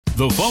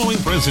The following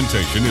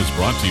presentation is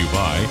brought to you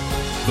by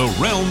The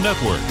Realm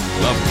Network.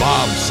 The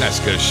Bob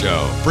Cesca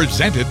Show,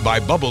 presented by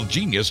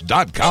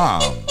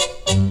BubbleGenius.com.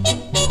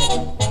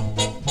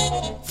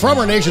 From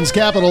our nation's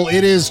capital,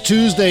 it is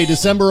Tuesday,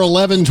 December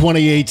 11,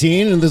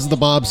 2018, and this is the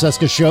Bob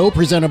Cesca Show,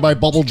 presented by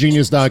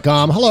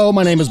BubbleGenius.com. Hello,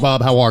 my name is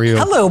Bob. How are you?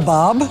 Hello,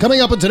 Bob.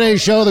 Coming up on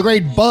today's show, the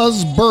great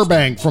Buzz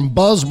Burbank from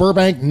Buzz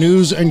Burbank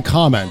News and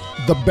Comment.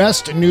 The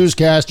best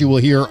newscast you will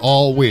hear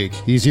all week.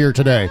 He's here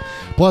today.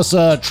 Plus,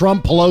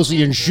 Trump,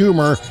 Pelosi, and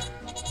Schumer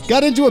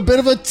got into a bit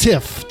of a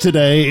tiff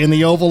today in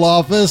the Oval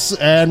Office,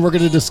 and we're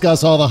going to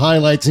discuss all the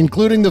highlights,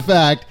 including the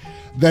fact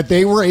that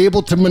they were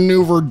able to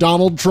maneuver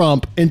Donald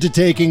Trump into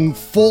taking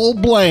full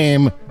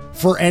blame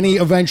for any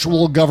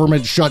eventual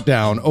government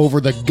shutdown over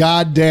the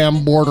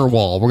goddamn border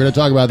wall. We're going to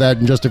talk about that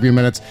in just a few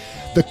minutes.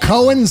 The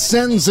Cohen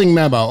Sentencing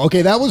Memo.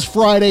 Okay, that was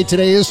Friday.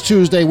 Today is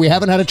Tuesday. We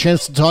haven't had a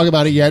chance to talk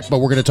about it yet, but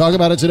we're going to talk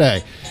about it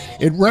today.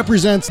 It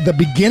represents the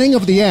beginning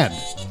of the end.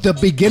 The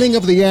beginning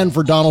of the end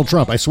for Donald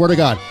Trump. I swear to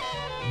God.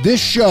 This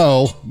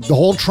show, the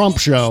whole Trump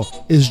show,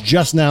 is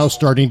just now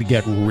starting to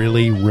get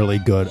really, really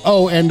good.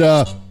 Oh,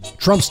 and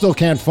Trump still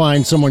can't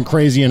find someone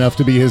crazy enough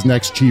to be his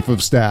next chief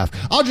of staff.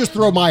 I'll just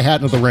throw my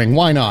hat into the ring.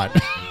 Why not?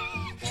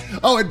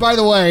 Oh, and by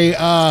the way,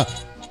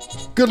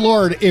 good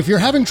Lord, if you're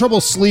having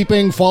trouble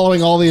sleeping,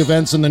 following all the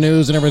events in the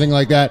news and everything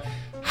like that,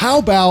 how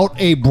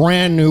about a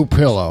brand new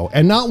pillow?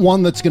 And not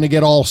one that's going to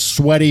get all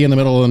sweaty in the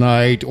middle of the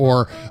night,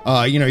 or,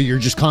 you're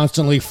just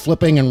constantly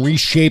flipping and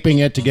reshaping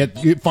it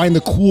to find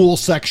the cool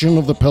section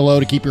of the pillow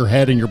to keep your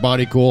head and your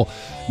body cool.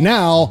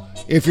 Now,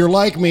 if you're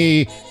like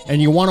me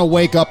and you want to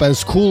wake up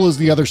as cool as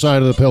the other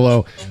side of the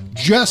pillow,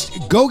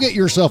 just go get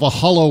yourself a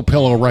Hollow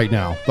pillow right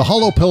now. The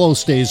Hollow pillow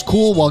stays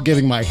cool while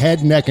giving my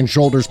head, neck, and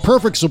shoulders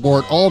perfect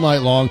support all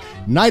night long,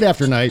 night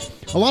after night.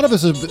 A lot of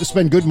us have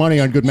spent good money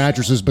on good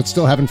mattresses, but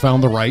still haven't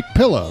found the right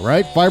pillow,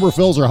 right? Fiber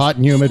fills are hot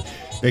and humid.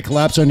 They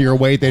collapse under your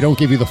weight. They don't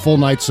give you the full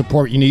night's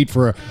support you need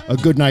for a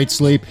good night's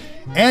sleep.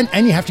 And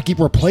you have to keep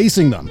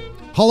replacing them.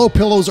 Hollow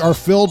pillows are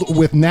filled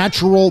with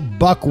natural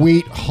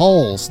buckwheat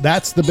hulls.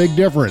 That's the big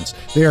difference.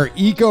 They are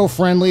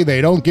eco-friendly,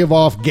 they don't give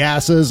off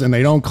gases, and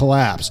they don't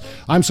collapse.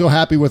 I'm so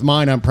happy with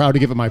mine, I'm proud to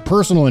give it my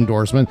personal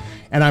endorsement,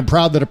 and I'm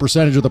proud that a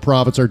percentage of the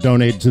profits are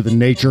donated to the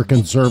Nature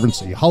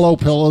Conservancy. Hollow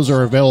pillows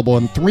are available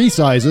in 3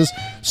 sizes: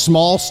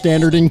 small,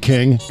 standard, and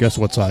king. Guess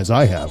what size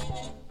I have?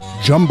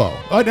 Jumbo.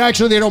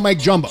 Actually, they don't make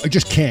jumbo,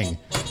 just king.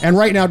 And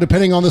right now,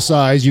 depending on the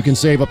size, you can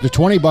save up to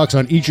 $20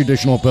 on each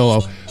additional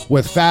pillow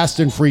with fast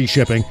and free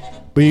shipping.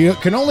 But you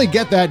can only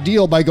get that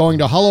deal by going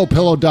to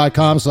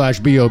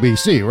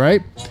hollowpillow.com/BOBC,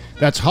 right?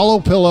 That's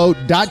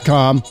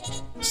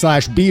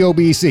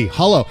hollowpillow.com/BOBC.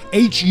 Hollow,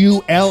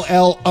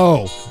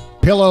 Hullo.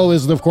 Pillow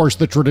is, of course,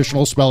 the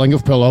traditional spelling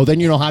of pillow. Then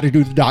you know how to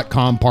do the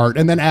 .com part,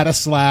 and then add a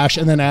slash,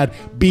 and then add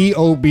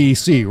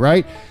BOBC,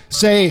 right?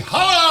 Say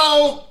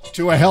hello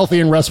to a healthy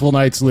and restful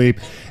night's sleep,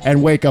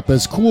 and wake up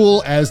as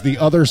cool as the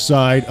other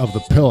side of the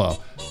pillow.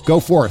 Go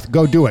forth.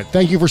 Go do it.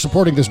 Thank you for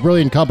supporting this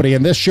brilliant company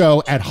and this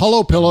show at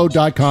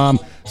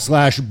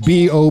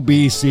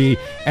hollowpillow.com/BOBC.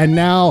 And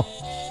now,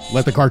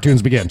 let the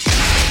cartoons begin.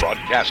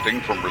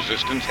 Broadcasting from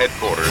Resistance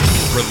Headquarters,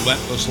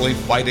 relentlessly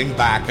fighting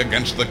back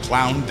against the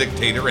clown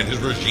dictator and his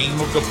regime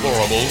of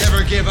deplorables.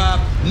 Never give up,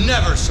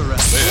 never surrender.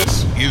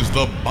 This is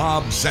the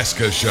Bob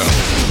Cesca Show,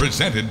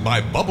 presented by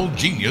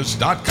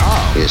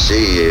BubbleGenius.com. You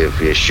see, if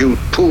you shoot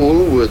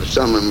pool with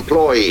some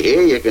employee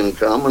here, you can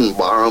come and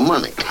borrow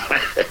money.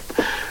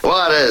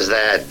 What does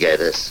that get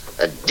us?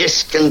 A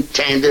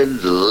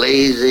discontented,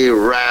 lazy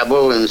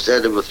rabble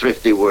instead of a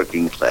thrifty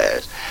working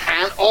class.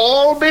 And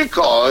all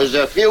because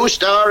a few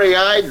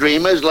starry-eyed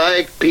dreamers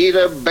like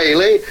Peter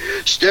Bailey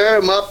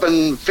stir them up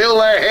and fill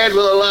their head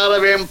with a lot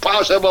of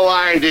impossible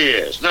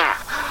ideas. Now,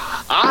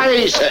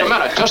 I say...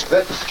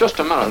 Just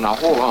a minute. Now,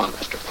 hold on,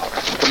 Mr. Potter.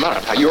 Just a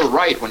minute. Now, you're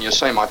right when you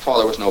say my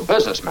father was no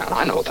businessman.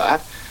 I know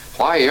that.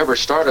 Why he ever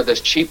started this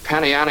cheap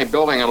penny-ante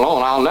building and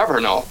loan, I'll never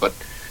know, but...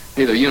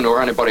 neither you nor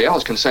anybody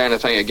else can say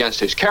anything against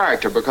his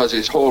character, because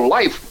his whole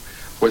life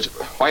was...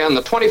 why, in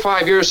the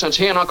 25 years since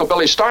he and Uncle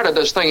Billy started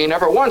this thing, he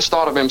never once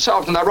thought of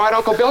himself. Isn't that right,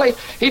 Uncle Billy?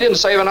 He didn't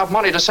save enough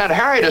money to send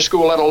Harry to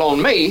school, let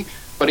alone me.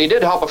 But he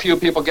did help a few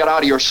people get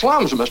out of your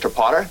slums, Mr.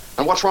 Potter.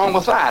 And what's wrong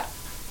with that?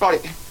 Well,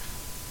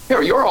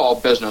 here, you're all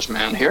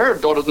businessmen here.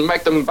 Doesn't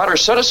make them better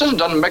citizens?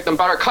 Doesn't make them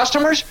better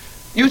customers?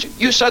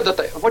 You said that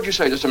what'd you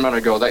say just a minute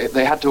ago?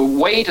 They had to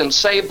wait and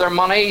save their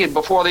money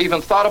before they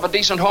even thought of a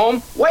decent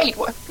home? Wait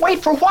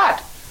for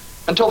what?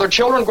 Until their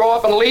children grow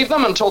up and leave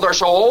them? Until they're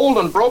so old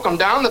and broken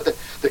down that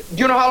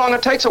you know how long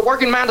it takes a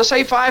working man to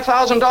save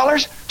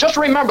 $5,000? Just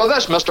remember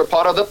this, Mr.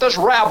 Potter, that this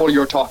rabble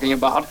you're talking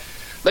about,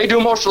 they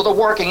do most of the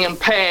working and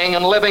paying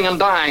and living and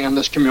dying in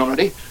this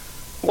community.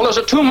 Well, is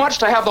it too much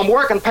to have them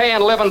work and pay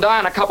and live and die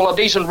in a couple of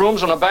decent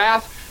rooms and a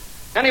bath?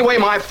 Anyway,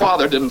 my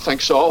father didn't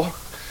think so.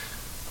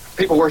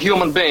 People were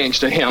human beings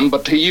to him,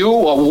 but to you,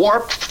 a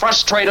warped,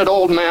 frustrated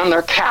old man,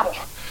 they're cattle.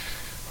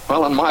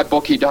 Well, in my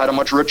book, he died a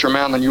much richer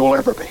man than you'll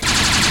ever be.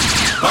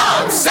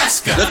 Bob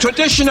Cesca. The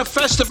tradition of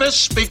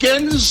Festivus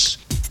begins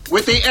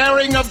with the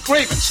airing of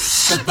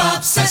grievances. The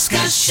Bob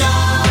Cesca Show.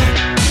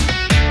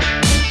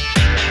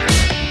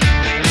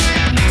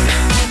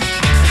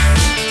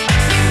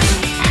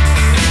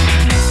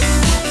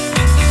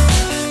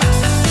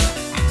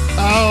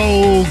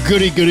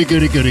 Goody.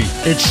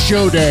 It's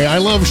show day. I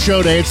love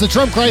show day. It's the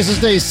Trump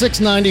Crisis Day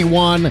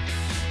 691,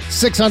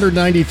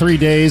 693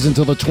 days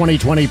until the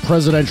 2020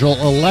 presidential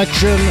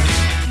election.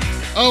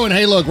 Oh, and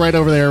hey, look, right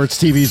over there,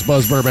 it's TV's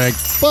Buzz Burbank.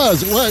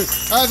 Buzz, what?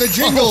 The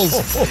jingles.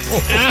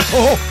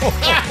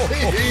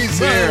 He's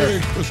here.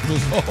 Merry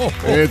Christmas.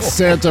 It's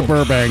Santa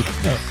Burbank.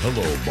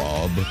 Hello,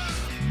 Bob.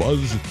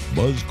 Buzz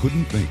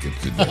couldn't make it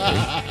today,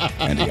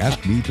 and he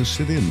asked me to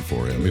sit in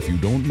for him, if you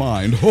don't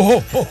mind.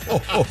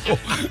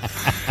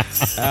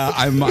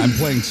 I'm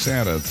playing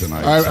Santa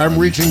tonight. I'm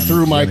reaching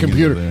through my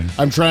computer.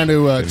 I'm trying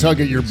to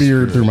tug at your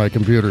beard through my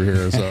computer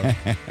here. So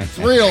it's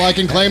real. I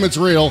can claim it's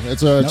real.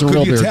 It's a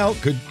real beard.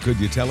 Could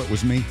you tell it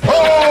was me?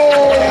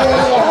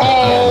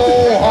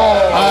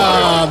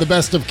 The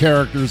best of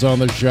characters on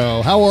the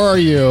show. How are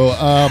you?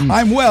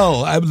 I'm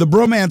well. The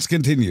bromance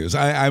continues.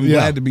 I'm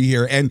glad to be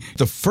here. And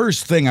the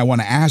first thing I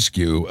want to ask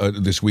you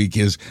this week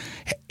is,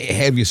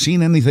 have you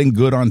seen anything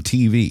good on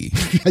TV?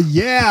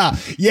 Yeah,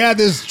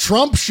 this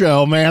Trump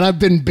show, man. I've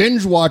been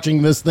binge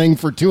watching this thing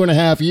for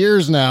 2.5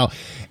 years now.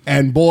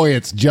 And boy,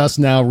 it's just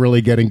now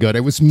really getting good.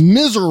 It was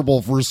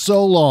miserable for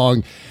so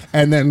long.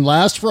 And then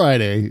last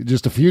Friday,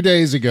 just a few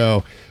days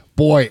ago,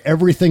 boy,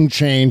 everything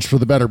changed for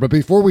the better. But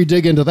before we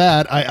dig into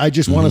that, I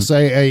just want to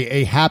say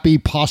a happy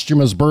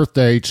posthumous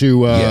birthday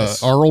to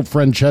our old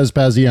friend Chez,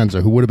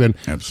 who would have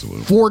been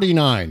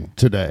 49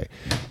 today.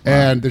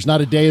 And there's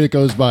not a day that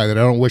goes by that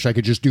I don't wish I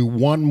could just do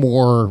one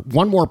more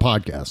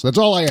podcast. That's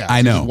all I ask.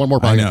 I know. One more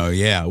podcast. I know.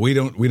 Yeah, we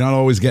don't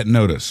always get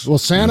notice. Well,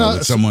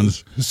 Santa,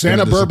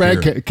 Santa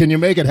Burbank, can you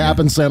make it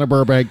happen? Yeah. Santa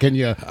Burbank, can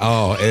you?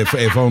 Oh,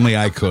 if only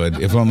I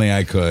could. If only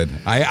I could.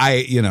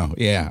 I'm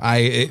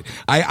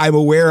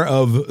aware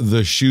of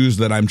the shoes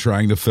that I'm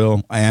trying to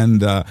fill,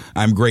 and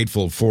I'm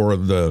grateful for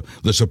the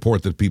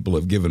support that people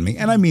have given me,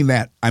 and I mean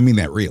that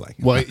really.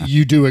 Well,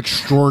 you do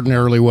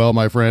extraordinarily well,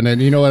 my friend, and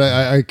you know what?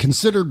 I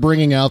considered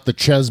bringing out the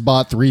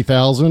Chesbot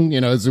 3000.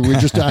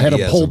 I had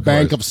a whole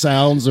bank of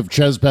sounds of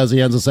Chez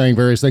saying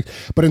various things,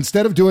 but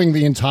instead of doing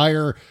the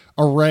entire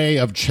array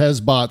of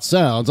Chesbot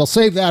sounds, I'll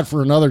save that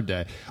for another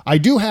day. I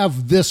do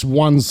have this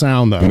one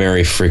sound, though.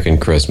 Merry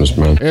freaking Christmas,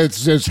 man.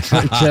 It's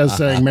Chez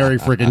saying Merry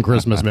freaking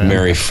Christmas, man.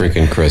 Merry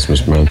freaking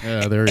Christmas, man.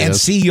 Yeah, there he is. And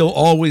see, you'll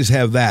always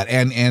have that,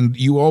 and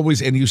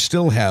you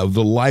still have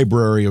the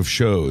library of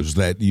shows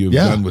that you've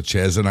done with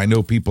Chez, and I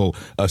know people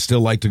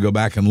still like to go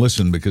back and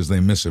listen because they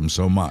miss him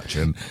so much,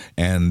 but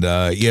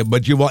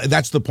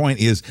that's the point.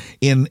 Is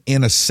in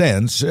a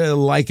sense,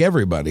 like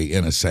everybody,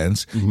 in a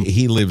sense,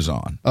 he lives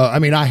on.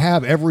 I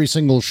have every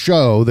single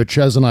show that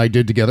Chez and I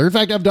did together. In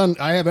fact,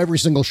 I have every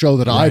single show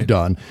that I've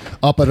done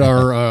up at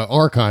our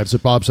archives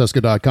at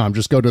bobcesca.com.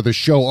 Just go to the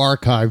show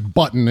archive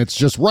button. It's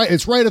just right.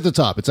 It's right at the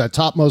top. It's that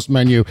topmost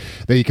menu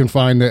that you can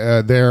find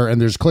there,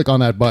 and there's click on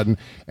that button,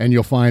 and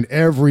you'll find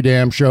every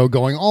damn show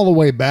going all the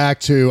way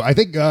back to, I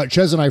think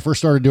Chez and I first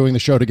started doing the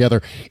show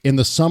together in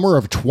the summer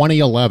of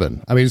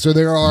 2011. So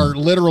there are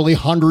literally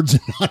hundreds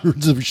and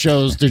hundreds of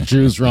shows to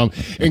choose from,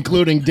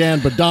 including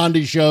Dan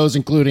Badandi shows,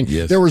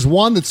 there was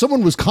one that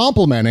someone was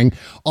complimenting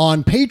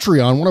on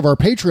Patreon. One of our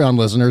Patreon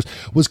listeners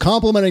was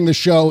complimenting the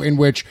show in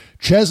which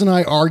Chez and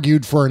I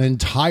argued for an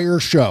entire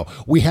show.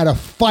 We had a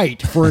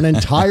fight for an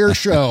entire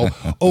show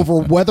over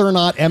whether or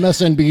not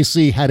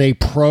MSNBC had a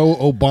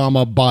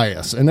pro-Obama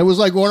bias. And it was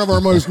like one of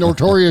our most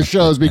notorious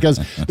shows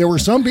because there were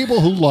some people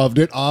who loved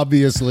it,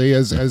 obviously,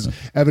 as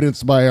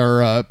evidenced by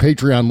our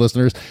Patreon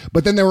listeners.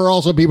 But then there were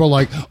also people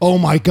like, oh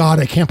my God,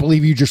 I can't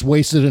believe you just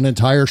wasted an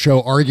entire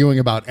show arguing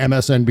about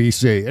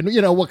MSNBC. And,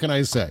 what can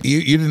I say?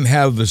 You didn't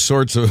have the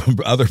sorts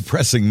of other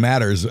pressing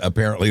matters,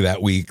 apparently,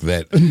 that week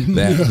that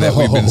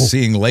we've been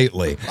seeing lately.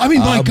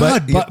 My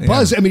God,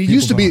 Buzz, it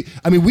used to be,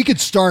 we could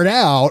start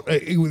out,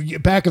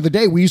 back in the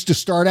day, we used to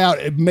start out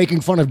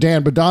making fun of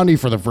Dan Badandi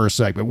for the first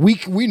segment.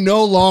 We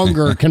no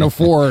longer can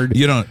afford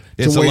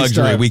it's a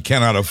luxury we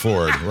cannot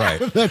afford, right?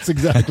 That's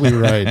exactly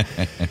right.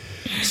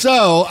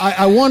 So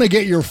I want to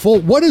get your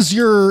what is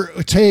your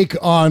take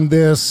on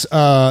this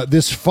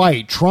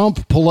fight?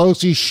 Trump,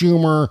 Pelosi,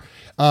 Schumer,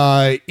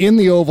 in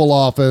the Oval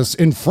Office,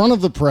 in front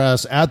of the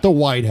press, at the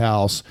White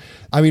House.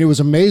 It was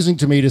amazing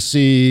to me to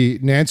see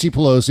Nancy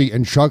Pelosi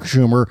and Chuck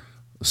Schumer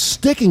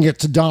sticking it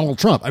to Donald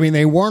Trump.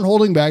 They weren't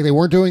holding back. They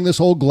weren't doing this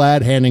whole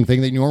glad handing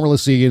thing that you normally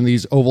see in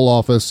these Oval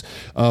Office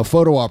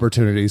photo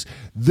opportunities.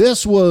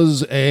 This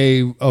was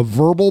a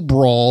verbal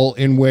brawl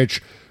in which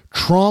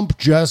Trump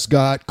just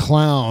got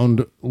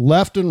clowned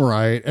left and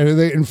right. And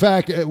in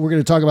fact, we're going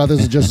to talk about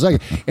this in just a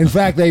second. In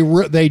fact,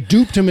 they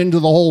duped him into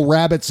the whole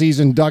rabbit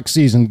season, duck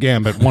season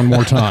gambit one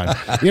more time.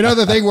 You know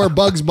the thing where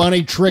Bugs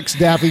Bunny tricks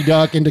Daffy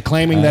Duck into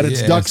claiming that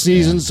it's duck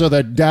season so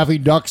that Daffy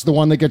Duck's the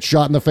one that gets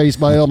shot in the face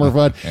by Elmer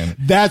Fudd?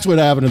 That's what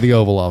happened to the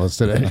Oval Office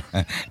today.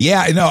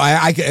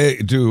 I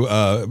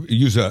to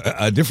use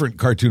a different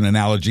cartoon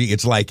analogy.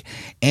 It's like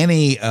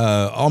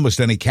almost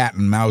any cat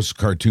and mouse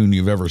cartoon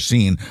you've ever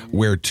seen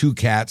where two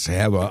cats Democrats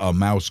have a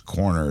mouse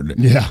cornered.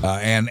 Yeah.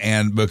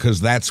 And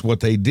because that's what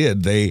they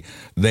did.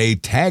 They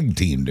tag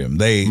teamed him.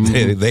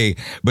 They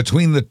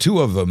between the two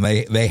of them,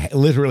 they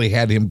literally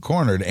had him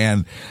cornered.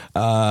 And,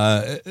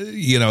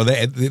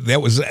 that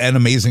was an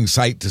amazing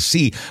sight to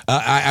see.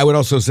 I would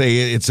also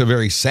say it's a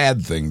very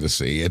sad thing to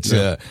see. It's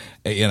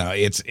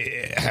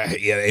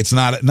it's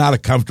not a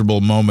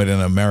comfortable moment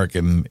in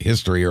American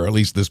history, or at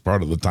least this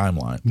part of the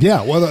timeline.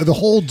 Yeah, well, the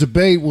whole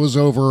debate was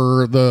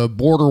over the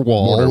border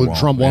wall.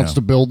 Trump wants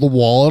to build the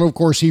wall, and of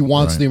course he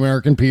wants the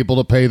American people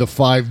to pay the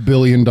 $5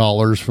 billion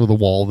for the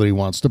wall that he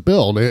wants to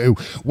build,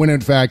 when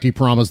in fact he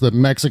promised that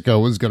Mexico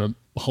was going to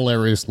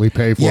hilariously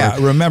pay for it.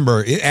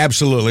 Yeah,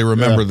 absolutely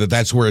remember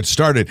that's where it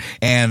started.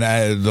 And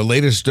the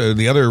latest,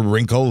 the other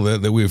wrinkle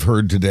that we've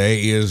heard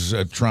today is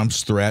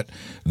Trump's threat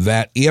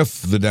that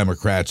if the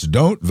Democrats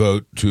don't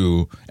vote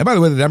to, and by the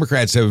way, the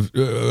Democrats have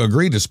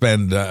agreed to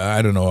spend,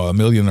 $1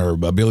 million or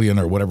 $1 billion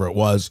or whatever it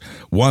was,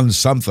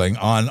 something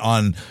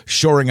on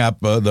shoring up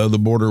the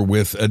border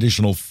with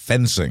additional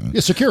fencing. Yeah,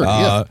 security.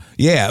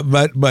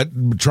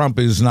 But Trump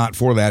is not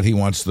for that. He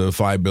wants the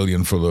 $5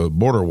 billion for the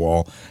border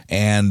wall,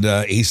 and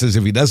he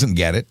says if he doesn't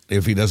get it,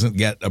 if he doesn't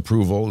get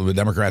approval, the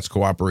Democrats'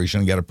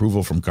 cooperation, get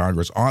approval from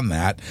Congress on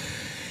that,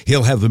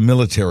 he'll have the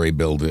military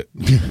build it.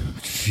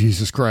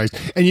 Jesus Christ!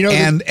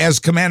 And as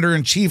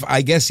commander-in-chief,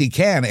 I guess he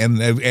can.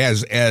 And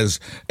as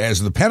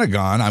the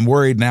Pentagon, I'm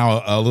worried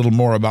now a little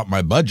more about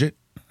my budget.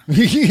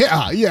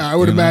 Yeah, I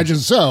would imagine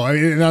so. I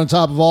mean, and on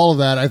top of all of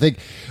that, I think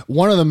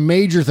one of the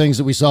major things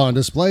that we saw on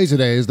display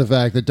today is the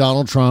fact that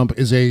Donald Trump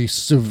is a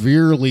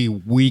severely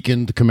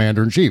weakened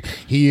commander-in-chief.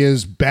 He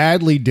is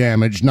badly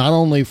damaged, not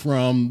only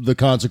from the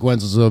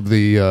consequences of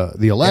the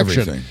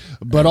election,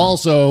 but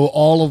also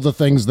all of the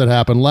things that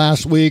happened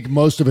last week.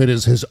 Most of it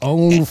is his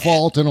own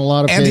fault in a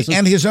lot of cases.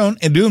 And his own,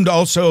 and doomed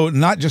also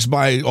not just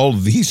by all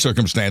of these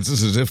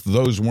circumstances, as if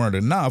those weren't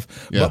enough,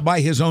 but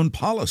by his own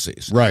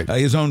policies. Right.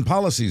 His own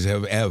policies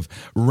have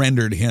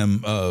rendered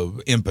him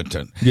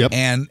impotent. Yep.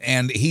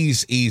 And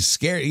he's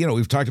scared.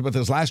 We've talked about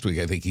this last week.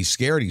 I think he's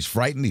scared. He's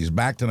frightened. He's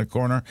backed in a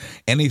corner.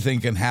 Anything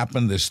can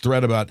happen. This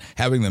threat about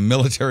having the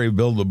military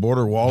build the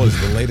border wall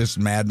is the latest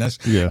madness.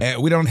 Yeah.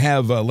 We don't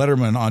have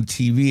Letterman on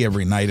TV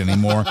every night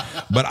anymore,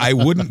 but I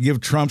wouldn't give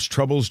Trump's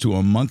troubles to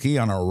a monkey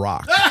on a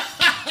rock.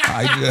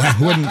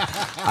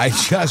 I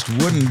just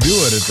wouldn't do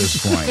it at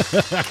this point.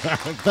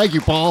 Thank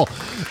you, Paul.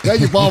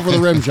 Thank you, Paul, for the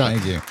rim shot.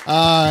 Thank you.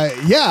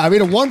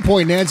 At one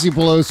point, Nancy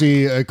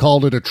Pelosi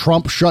called it a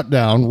Trump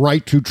shutdown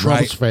right to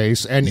Trump's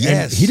face, and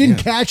he didn't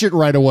catch it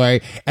right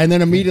away, and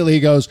then immediately he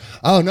goes,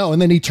 "Oh no!" and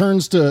then he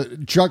turns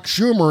to Chuck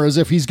Schumer as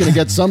if he's going to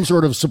get some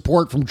sort of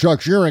support from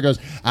Chuck Schumer, and goes,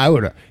 "I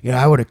would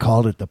have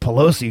called it the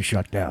Pelosi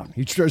shutdown."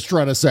 He's just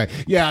trying to say,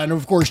 and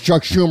of course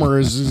Chuck Schumer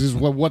is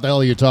what the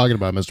hell are you talking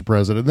about, Mr.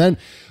 President? And then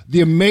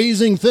the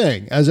amazing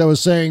thing, as I was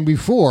saying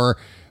before,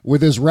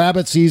 with this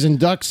rabbit season,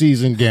 duck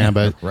season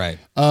gambit, right?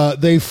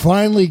 They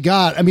finally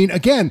got. I mean,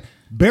 again,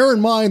 bear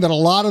in mind that a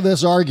lot of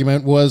this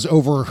argument was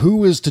over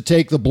who is to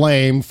take the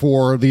blame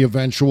for the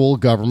eventual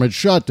government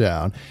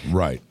shutdown,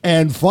 right?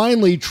 And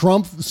finally,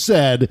 Trump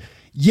said,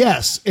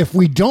 yes, if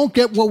we don't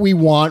get what we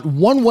want,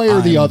 one way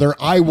or the other,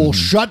 I will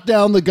shut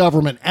down the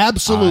government.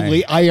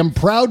 Absolutely. I am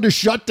proud to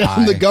shut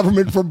down the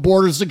government for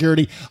border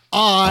security.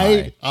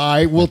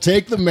 I will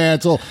take the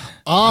mantle.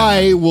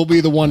 I will be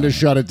the one to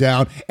shut it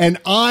down, and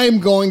I'm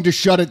going to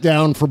shut it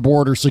down for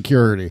border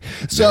security.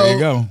 So, there you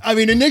go. I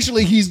mean,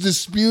 initially he's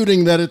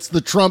disputing that it's the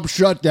Trump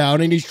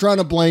shutdown, and he's trying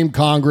to blame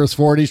Congress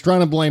for it. He's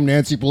trying to blame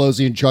Nancy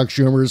Pelosi and Chuck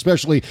Schumer,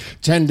 especially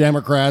 10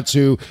 Democrats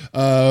who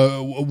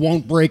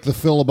won't break the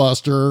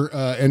filibuster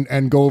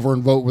and go over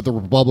and vote with the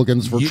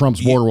Republicans for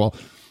Trump's border wall.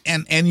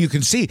 And you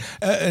can see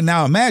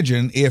now.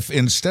 Imagine if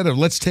instead of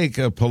let's take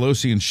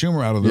Pelosi and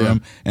Schumer out of the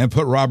room and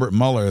put Robert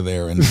Mueller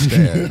there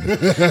instead.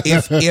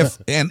 if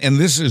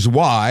this is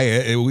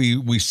why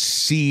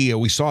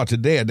we saw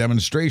today a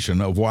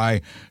demonstration of why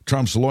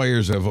Trump's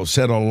lawyers have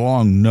said all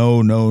along,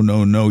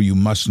 no, you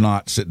must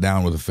not sit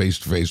down with a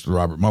face-to-face with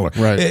Robert Mueller.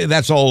 Right.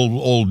 That's all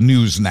old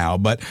news now,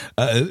 but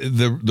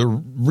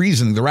the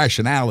reason, the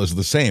rationale is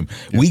the same.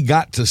 We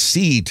got to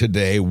see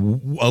today a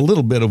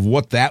little bit of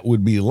what that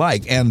would be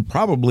like, and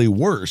probably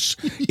worse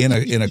in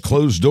a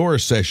closed door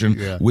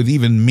session with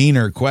even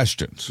meaner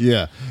questions.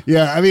 Yeah.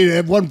 I mean,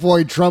 at one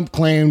point, Trump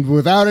claimed,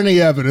 without any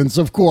evidence,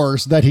 of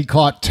course, that he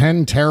caught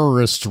 10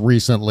 terrorists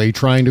recently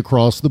trying to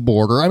cross the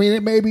border. I mean,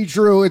 it may be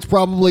true. It's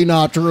probably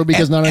not true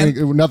because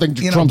nothing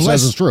Trump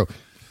says is true.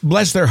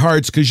 Bless their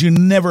hearts, because you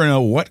never know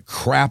what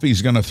crap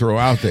he's going to throw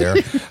out there.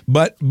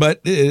 but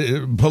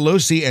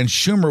Pelosi and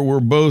Schumer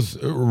were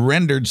both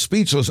rendered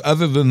speechless,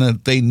 other than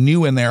that they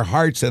knew in their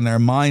hearts and their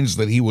minds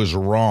that he was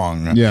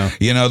wrong. Yeah.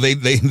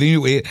 They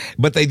knew it,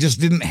 but they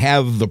just didn't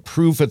have the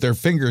proof at their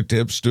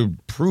fingertips to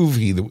prove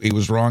he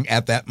was wrong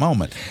at that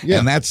moment. Yeah.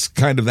 And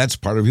that's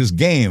part of his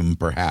game,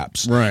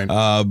 perhaps. Right.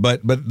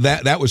 But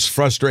that was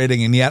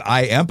frustrating, and yet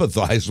I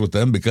empathize with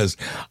them, because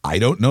I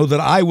don't know that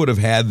I would have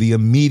had the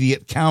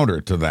immediate counter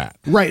to that.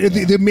 Right.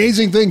 The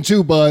amazing thing,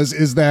 too, Buzz,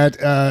 is that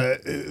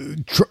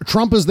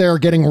Trump is there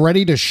getting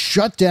ready to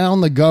shut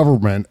down the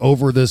government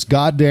over this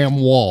goddamn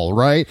wall,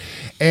 right?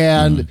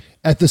 And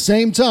at the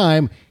same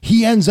time,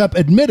 he ends up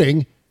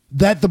admitting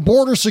that the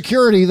border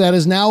security that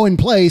is now in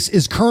place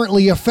is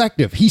currently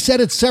effective. He said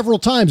it several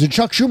times, and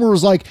Chuck Schumer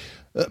was like,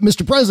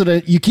 Mr.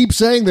 President, you keep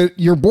saying that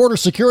your border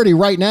security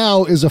right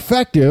now is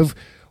effective.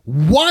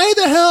 Why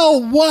the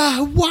hell?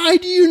 Why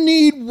do you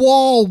need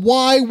wall?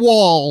 Why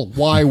wall?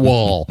 Why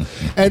wall?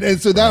 and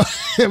so that,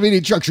 I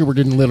mean, Chuck Schumer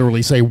didn't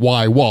literally say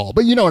why wall,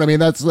 but you know what I mean?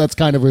 That's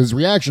kind of his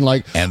reaction.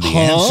 Like, and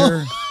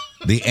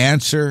the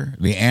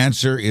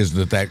answer is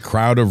that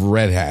crowd of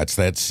red hats,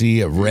 that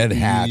sea of red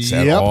hats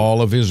at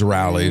all of his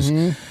rallies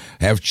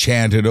have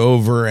chanted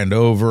over and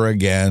over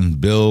again,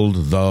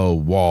 build the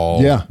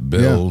wall,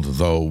 build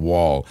the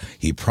wall.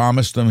 He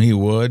promised them he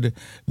would.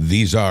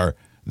 These are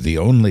the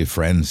only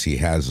friends he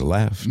has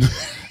left,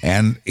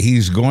 and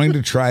he's going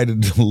to try to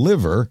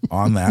deliver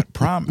on that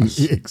promise.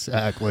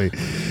 Exactly.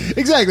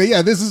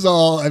 Yeah, this is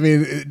all, I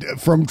mean,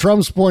 from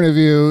Trump's point of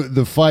view,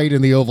 the fight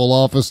in the Oval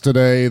Office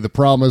today, the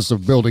promise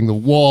of building the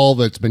wall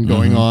that's been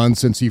going on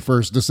since he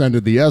first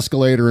descended the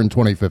escalator in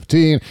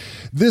 2015,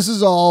 this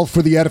is all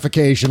for the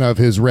edification of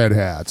his red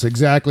hats.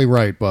 Exactly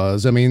right,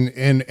 Buzz. I mean,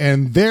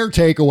 and their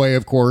takeaway,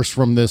 of course,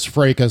 from this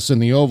fracas in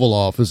the Oval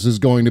Office is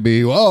going to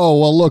be, oh,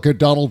 well, look at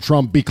Donald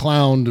Trump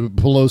beclowned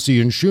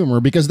Pelosi and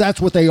Schumer, because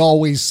that's what they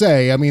always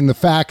say. I mean, the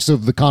facts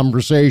of the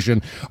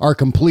conversation are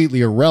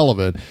completely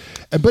irrelevant.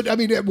 But I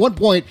mean, at one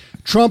point,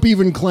 Trump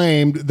even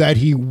claimed that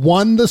he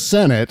won the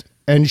Senate,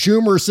 and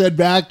Schumer said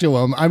back to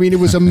him, I mean, it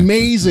was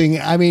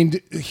amazing. I mean,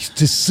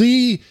 to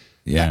see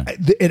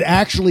it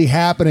actually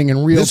happening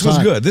in real time. This was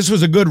good. This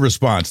was a good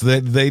response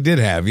that they did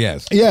have,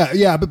 yes.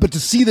 Yeah, but to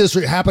see this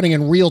happening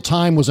in real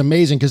time was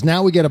amazing, because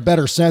now we get a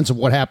better sense of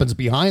what happens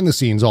behind the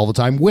scenes all the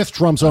time with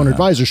Trump's own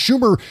advisor.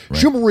 Schumer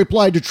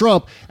replied to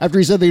Trump after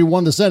he said that he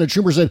won the Senate.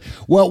 Schumer said,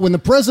 well, when the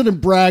president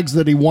brags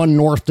that he won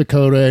North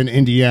Dakota and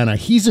Indiana,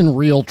 he's in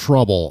real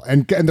trouble.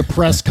 And the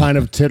press kind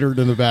of tittered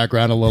in the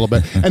background a little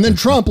bit. And then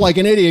Trump, like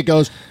an idiot,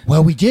 goes,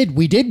 well, we did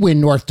win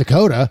North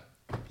Dakota.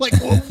 Like,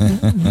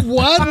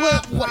 what?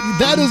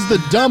 That is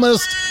the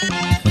dumbest.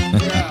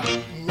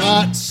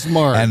 Not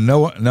smart. And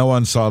no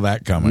one saw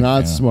that coming.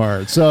 Not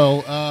smart.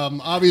 So,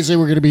 obviously,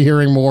 we're going to be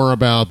hearing more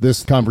about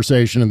this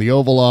conversation in the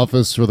Oval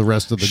Office for the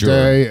rest of the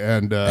day.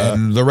 And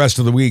the rest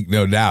of the week,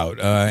 no doubt.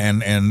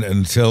 And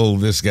until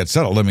this gets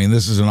settled. I mean,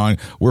 this is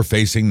we're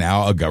facing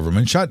now a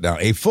government shutdown,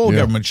 a full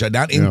government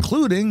shutdown,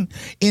 including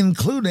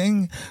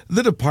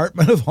the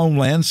Department of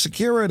Homeland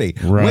Security.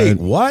 Right. Wait,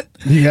 what?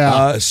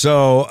 Yeah.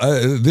 So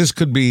this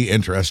could be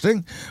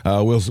interesting.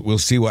 We'll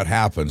see what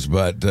happens.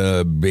 But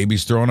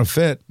baby's throwing a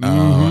fit.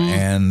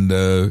 And,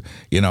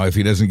 if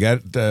he doesn't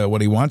get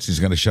what he wants, he's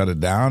going to shut it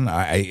down,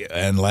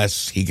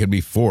 unless he can be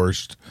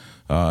forced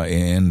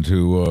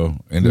into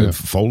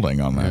folding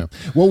on that.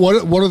 Yeah. Well,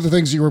 one of the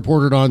things you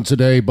reported on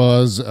today,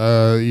 Buzz,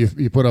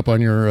 you put up on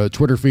your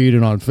Twitter feed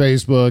and on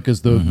Facebook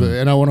is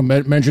and I want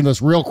to mention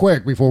this real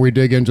quick before we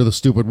dig into the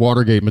stupid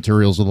Watergate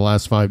materials of the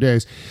last 5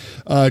 days.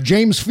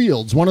 James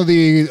Fields, one of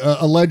the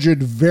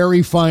alleged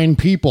very fine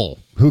people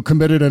who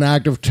committed an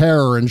act of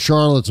terror in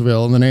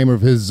Charlottesville in the name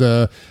of his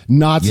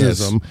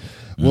Nazism,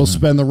 will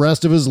spend the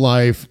rest of his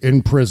life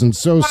in prison.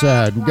 So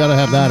sad. We've got to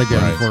have that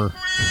again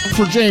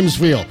for James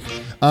Field.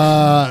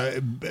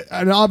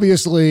 And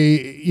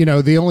obviously,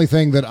 the only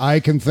thing that I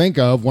can think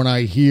of when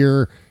I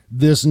hear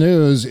this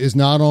news is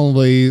not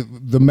only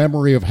the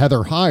memory of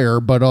Heather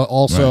Heyer, but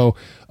also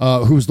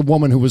who's the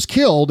woman who was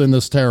killed in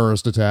this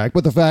terrorist attack,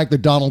 but the fact that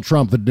Donald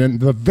Trump,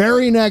 the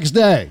very next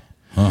day,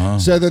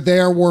 said that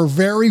there were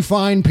very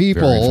fine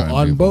people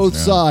on both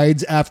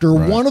sides after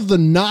one of the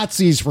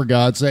Nazis, for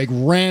God's sake,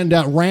 ran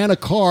a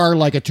car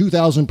like a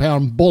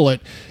 2,000-pound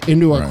bullet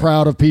into a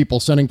crowd of people,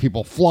 sending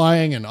people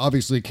flying and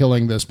obviously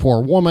killing this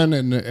poor woman.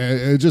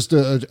 And just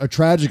a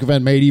tragic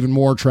event made even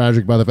more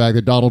tragic by the fact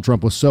that Donald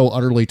Trump was so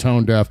utterly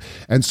tone deaf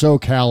and so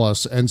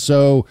callous and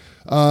so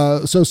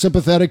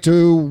sympathetic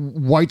to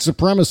white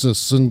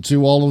supremacists and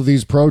to all of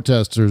these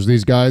protesters,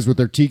 these guys with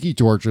their tiki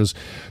torches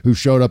who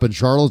showed up in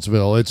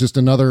Charlottesville. It's just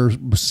another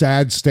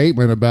sad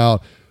statement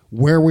about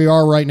where we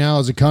are right now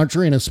as a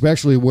country, and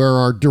especially where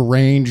our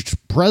deranged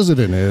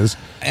president is.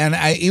 And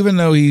even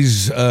though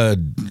he's a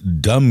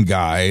dumb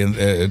guy,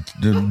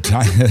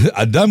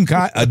 a dumb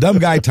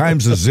guy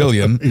times a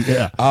zillion,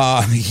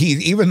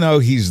 even though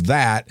he's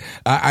that,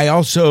 I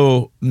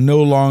also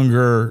no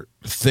longer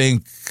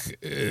think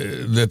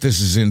that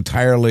this is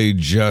entirely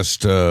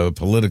just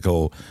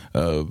political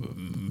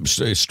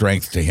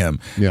strength to him.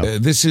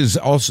 This is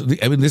also,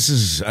 this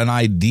is an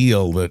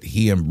ideal that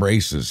he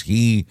embraces.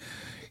 He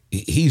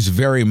he's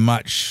very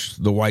much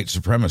the white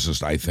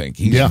supremacist, I think.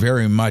 He's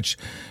very much,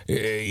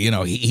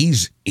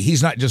 he's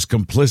not just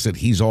complicit,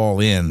 he's all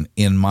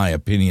in my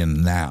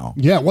opinion now.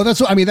 Yeah, well,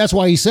 that's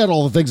why he said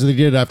all the things that he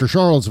did after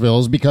Charlottesville,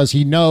 is because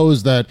he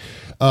knows that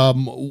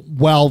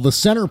while the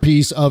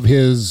centerpiece of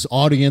his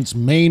audience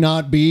may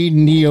not be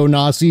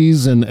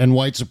neo-Nazis and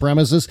white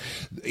supremacists,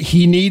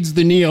 he needs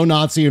the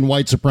neo-Nazi and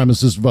white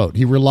supremacist vote.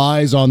 He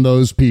relies on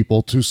those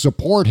people to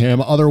support him.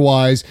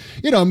 Otherwise,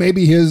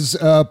 maybe his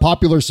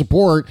popular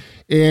support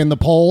in the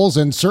polls,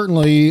 and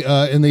certainly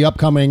in the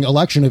upcoming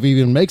election, if he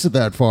even makes it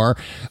that far,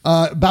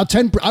 about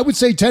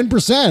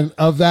 10%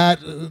 of that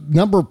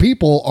number of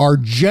people are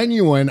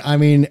genuine,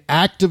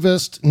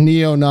 activist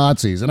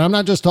neo-Nazis. And I'm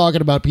not just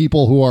talking about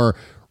people who are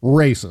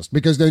racist,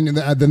 because then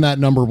that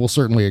number will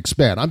certainly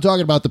expand. I'm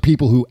talking about the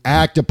people who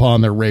act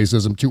upon their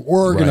racism to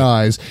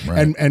organize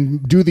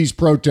and do these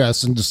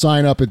protests and to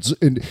sign up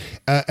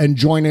and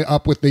join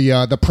up with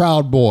the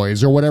Proud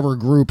Boys or whatever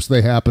groups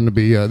they happen to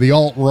be, the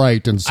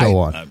alt-right and so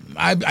on.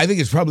 I think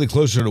it's probably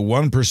closer to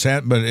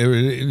 1%, but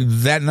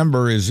that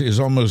number is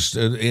almost,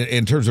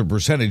 in terms of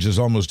percentage, is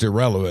almost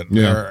irrelevant.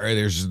 Yeah.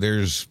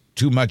 There's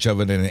too much of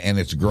it, and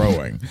it's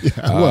growing.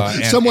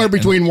 Somewhere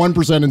between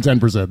 1% and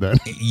 10% then.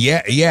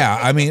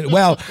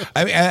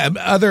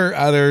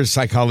 Other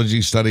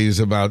psychology studies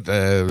about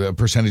a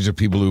percentage of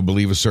people who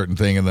believe a certain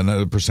thing, and then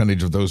a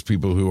percentage of those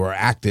people who are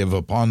active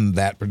upon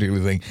that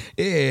particular thing,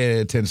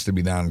 it tends to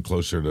be down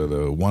closer to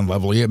the 1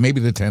 level. Yeah, maybe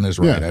the 10 is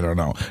right. Yeah. I don't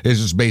know. It's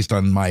just based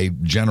on my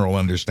general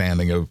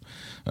understanding of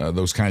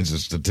those kinds of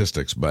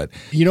statistics. But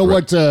you know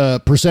what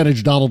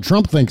percentage Donald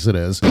Trump thinks it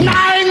is? 9.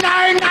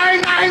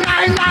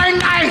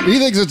 He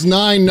thinks it's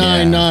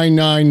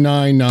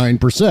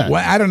 9.99999%.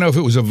 Well, I don't know if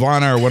it was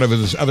Ivana or one of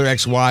his other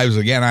ex-wives.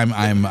 Again,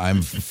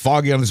 I'm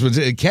foggy on this.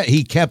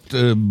 He kept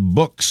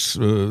books,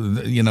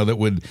 that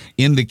would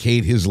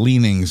indicate his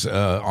leanings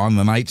on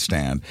the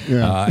nightstand.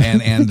 Yeah.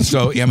 And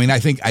so I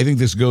think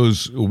this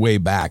goes way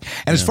back.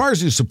 And as far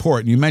as his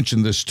support, and you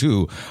mentioned this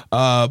too,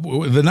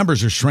 the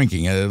numbers are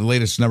shrinking. The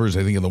latest numbers,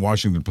 I think, in the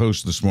Washington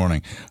Post this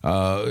morning,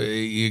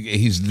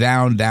 he's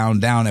down.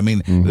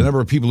 The number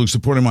of people who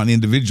support him on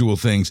individual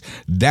things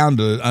down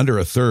to under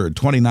a third,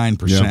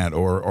 29%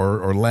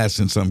 or less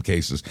in some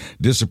cases.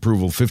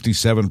 Disapproval,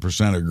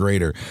 57% or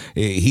greater.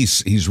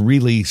 He's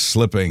really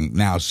slipping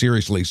now,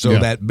 seriously. So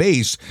that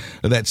base,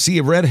 that sea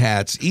of red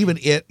hats, even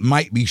it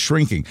might be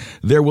shrinking.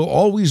 There will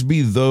always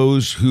be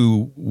those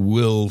who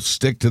will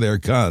stick to their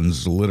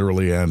guns,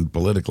 literally and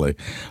politically,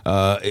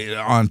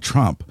 on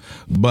Trump.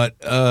 But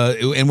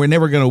and we're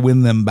never going to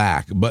win them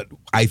back. But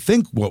I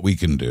think what we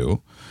can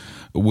do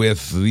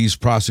with these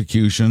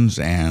prosecutions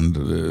and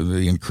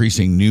the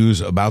increasing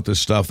news about this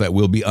stuff that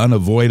will be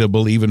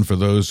unavoidable even for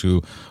those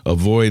who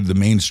avoid the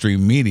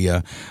mainstream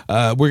media,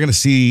 we're going to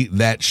see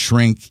that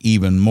shrink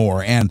even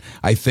more. And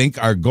I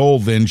think our goal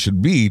then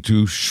should be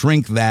to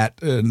shrink that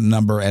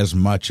number as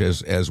much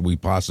as we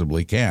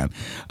possibly can,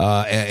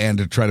 and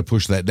to try to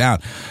push that down.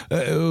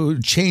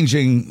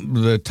 Changing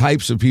the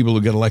types of people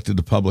who get elected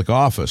to public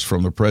office,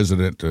 from the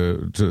president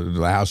to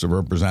the House of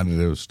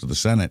Representatives to the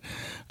Senate,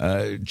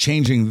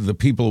 changing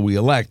the people we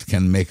elect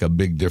can make a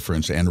big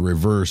difference and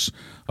reverse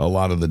a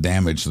lot of the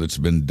damage that's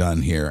been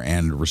done here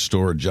and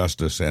restore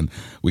justice. And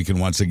we can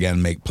once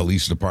again make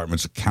police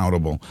departments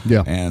accountable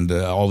and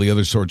all the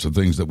other sorts of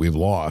things that we've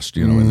lost,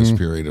 in this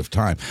period of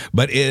time.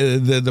 But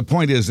the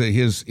point is that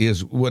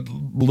his what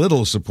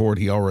little support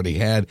he already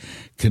had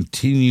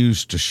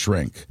continues to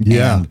shrink.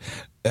 Yeah. And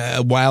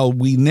while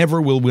we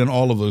never will win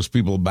all of those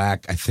people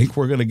back, I think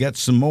we're going to get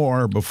some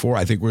more before.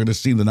 I think we're going to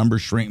see the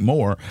numbers shrink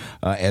more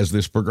as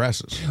this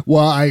progresses.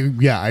 Well,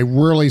 I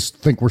really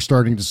think we're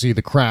starting to see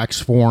the cracks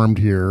formed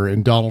here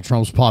in Donald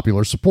Trump's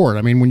popular support.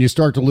 I mean, when you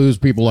start to lose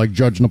people like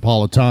Judge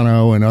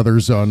Napolitano and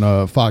others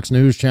on Fox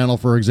News Channel,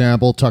 for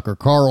example, Tucker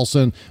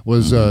Carlson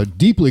was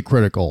deeply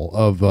critical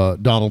of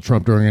Donald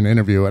Trump during an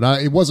interview, and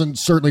it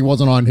certainly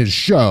wasn't on his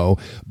show,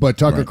 but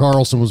Tucker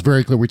Carlson was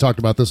very clear. We talked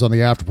about this on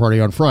the after party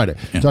on Friday.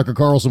 Yeah. Tucker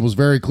Carlson was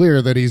very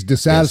clear that he's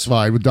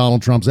dissatisfied with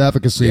Donald Trump's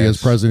efficacy as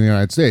president of the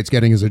United States,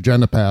 getting his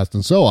agenda passed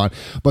and so on.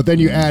 But then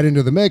you add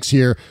into the mix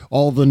here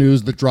all the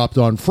news that dropped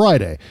on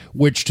Friday,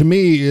 which to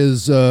me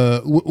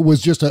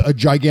was just a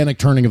gigantic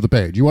turning of the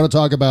page. You want to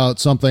talk about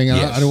something,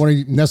 I don't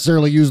want to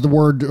necessarily use the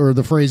word or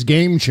the phrase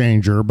game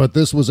changer, but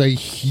this was a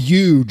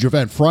huge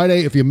event.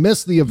 Friday, if you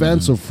missed the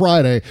events of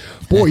Friday,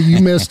 boy, you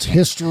missed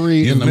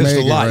history in the making. You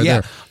missed a lot,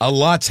 there. A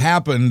lot's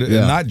happened,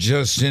 not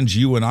just since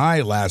you and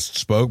I last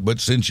spoke, but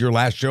since your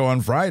last show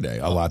on Friday.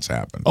 A lot's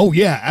happened. Oh,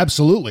 yeah,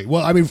 absolutely.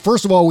 Well, I mean,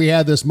 first of all, we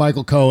had this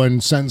Michael Cohen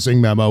sentencing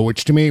memo,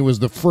 which to me was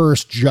the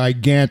first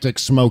gigantic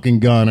smoking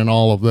gun in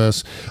all of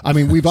this. I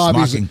mean, we've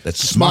obviously...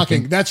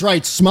 Smocking. That's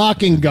right,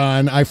 smocking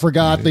gun. I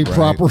forgot the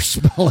proper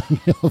spelling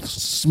of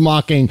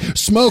smocking.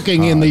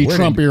 Smoking in the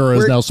Trump era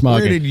is now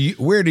smocking.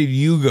 Where did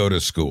you go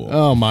to school?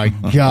 Oh, my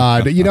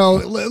God.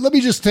 Let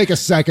me just take a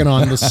second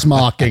on the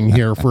smocking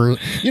here for...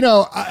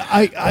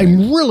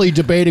 I'm really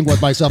debating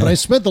with myself, and I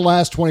spent the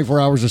last 24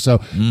 hours or so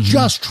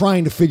just trying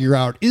trying to figure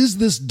out, is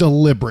this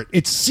deliberate?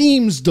 It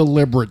seems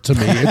deliberate to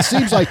me. It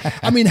seems like,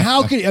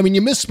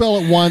 you misspell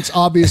it once,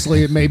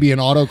 obviously it may be an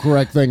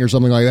autocorrect thing or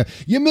something like that.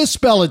 You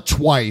misspell it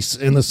twice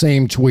in the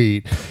same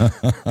tweet.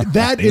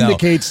 That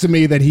indicates to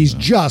me that he's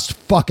just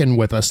fucking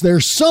with us.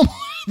 There's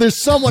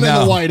someone in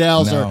the White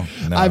House. No,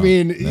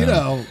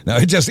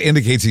 it just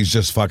indicates he's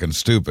just fucking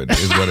stupid,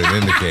 is what it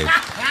indicates.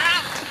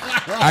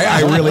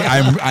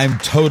 I'm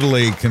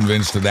totally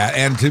convinced of that,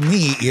 and to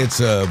me, it's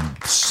a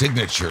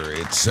signature.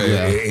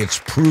 It's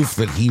proof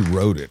that he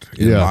wrote it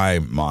in my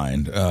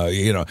mind.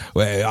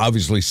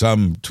 Obviously,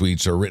 some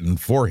tweets are written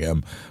for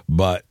him,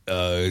 but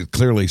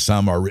clearly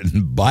some are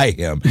written by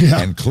him,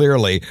 and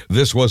clearly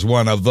this was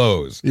one of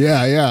those.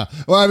 Yeah.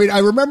 Well, I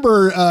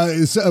remember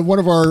one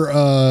of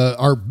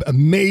our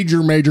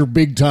major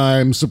big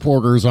time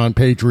supporters on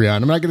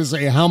Patreon. I'm not going to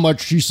say how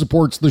much she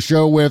supports the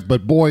show with,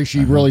 but boy,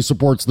 she really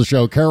supports the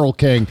show. Carol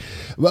King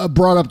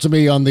brought up to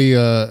me on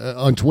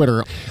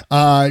Twitter.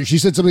 She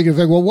said something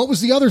like, well, what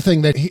was the other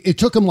thing that it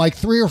took him like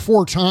 3 or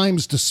 4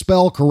 times to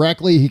spell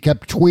correctly? He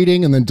kept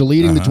tweeting and then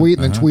deleting the tweet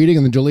and then tweeting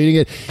and then deleting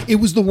it. It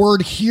was the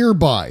word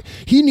hereby.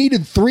 He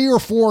needed 3 or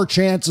 4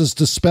 chances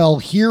to spell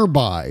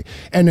hereby.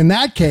 And in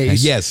that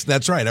case, yes,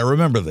 that's right. I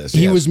remember this.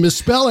 He was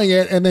misspelling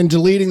it and then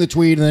deleting the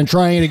tweet and then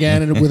trying it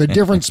again and with a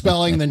different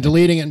spelling, then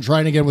deleting it and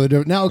trying again with a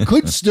different. Now, it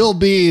could still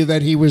be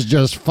that he was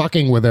just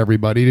fucking with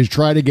everybody to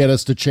try to get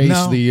us to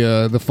chase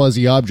the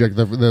fuzzy object,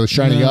 the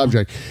shiny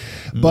object.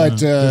 But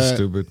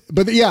stupid.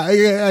 But he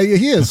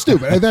is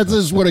stupid. That's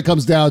just what it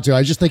comes down to.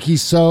 I just think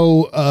he's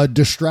so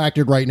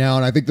distracted right now,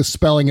 and I think the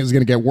spelling is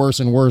going to get worse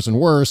and worse and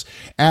worse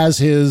as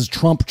his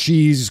Trump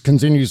cheese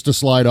continues to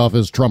slide off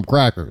his Trump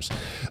crackers.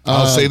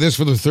 I'll say this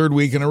for the 3rd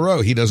week in a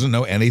row: he doesn't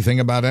know anything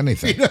about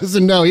anything. He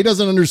doesn't know. He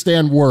doesn't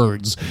understand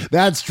words.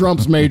 That's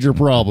Trump's major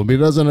problem. He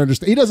doesn't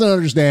understand. He doesn't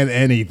understand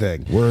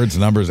anything. Words,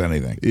 numbers,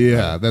 anything.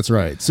 Yeah, that's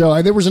right.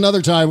 So there was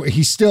another time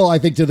he still, I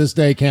think, to this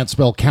day can't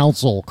spell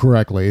counsel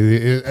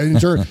correctly.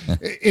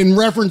 In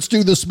reference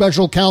to the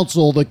special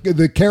counsel,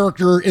 the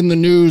character in the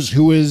news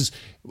who is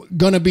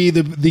going to be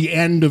the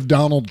end of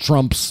Donald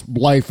Trump's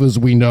life as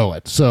we know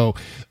it. So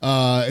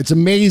it's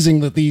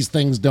amazing that these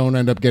things don't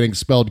end up getting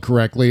spelled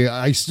correctly.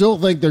 I still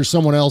think there's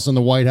someone else in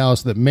the White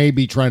House that may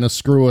be trying to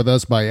screw with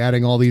us by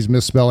adding all these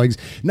misspellings,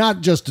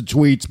 not just to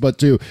tweets, but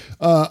to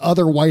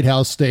other White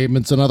House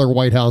statements and other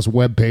White House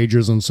web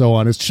pages and so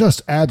on. It's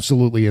just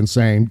absolutely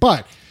insane.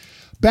 But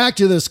back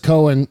to this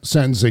Cohen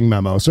sentencing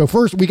memo. So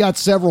first, we got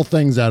several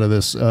things out of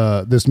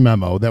this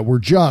memo that were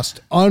just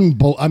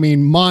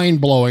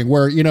mind-blowing,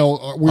 where,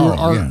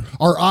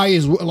 our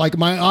eyes, like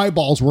my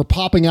eyeballs were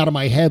popping out of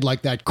my head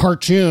like that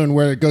cartoon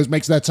where it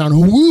makes that sound,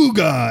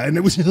 wooga, and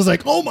it was just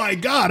like, oh my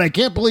God, I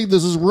can't believe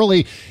this is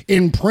really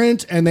in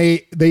print, and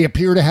they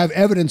appear to have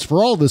evidence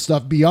for all this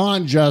stuff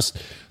beyond just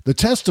the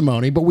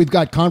testimony. But we've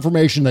got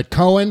confirmation that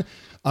Cohen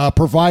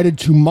provided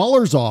to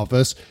Mueller's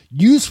office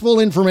useful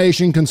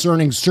information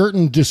concerning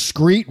certain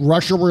discrete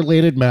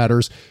Russia-related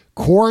matters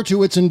core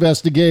to its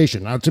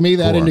investigation. Now, to me,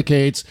 that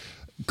indicates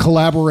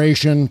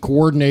collaboration,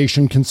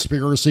 coordination,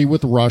 conspiracy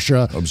with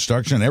Russia.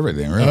 Obstruction,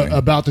 everything, really.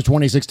 About the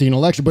 2016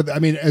 election. But,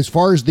 as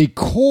far as the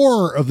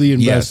core of the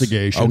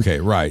investigation. Yes. Okay,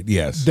 right,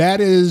 yes.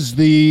 That is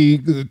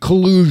the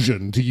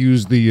collusion, to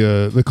use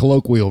the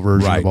colloquial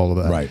version of all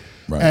of that. Right.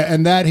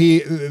 And that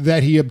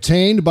he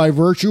obtained by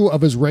virtue of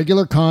his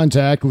regular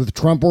contact with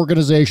Trump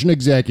Organization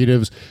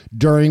executives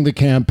during the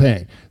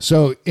campaign.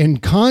 So in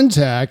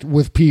contact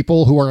with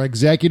people who are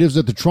executives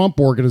at the Trump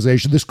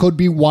Organization, this could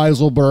be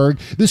Weaselberg,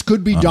 this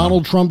could be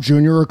Donald Trump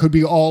Jr., or it could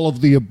be all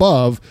of the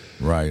above.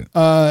 Right.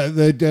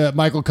 That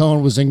Michael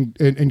Cohen was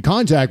in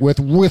contact with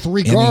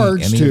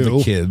regards to of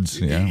the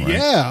kids. Yeah. Right.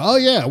 Yeah. Oh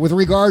yeah. With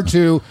regard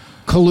to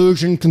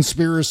collusion,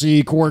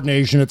 conspiracy,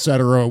 coordination,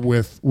 etc.,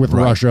 with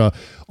Russia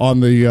on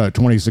the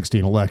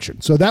 2016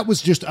 election. So that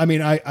was just,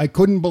 I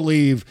couldn't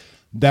believe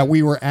that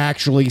we were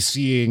actually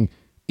seeing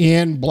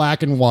in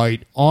black and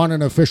white on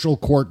an official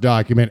court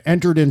document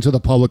entered into the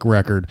public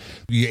record.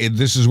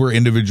 This is where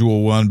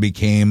individual one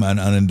became an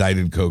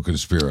unindicted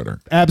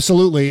co-conspirator.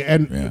 Absolutely.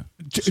 And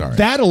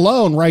that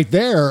alone right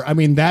there,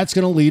 that's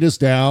going to lead us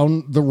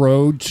down the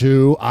road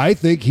to, I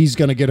think he's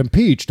going to get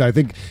impeached. I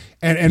think,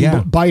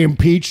 by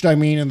impeached, I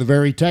mean in the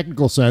very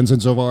technical sense,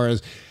 insofar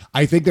as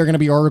I think there are going to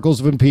be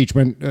articles of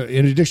impeachment,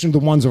 in addition to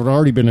the ones that have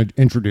already been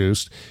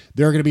introduced.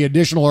 There are going to be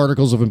additional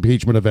articles of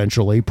impeachment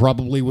eventually,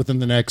 probably within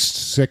the next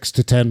 6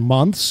 to 10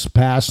 months,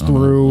 passed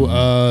through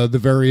the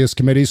various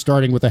committees,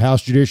 starting with the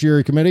House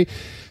Judiciary Committee,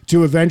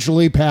 to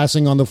eventually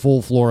passing on the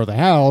full floor of the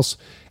House.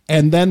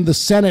 And then the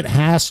Senate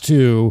has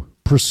to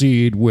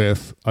proceed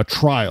with a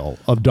trial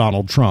of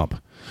Donald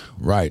Trump.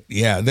 Right.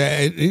 Yeah.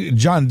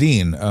 John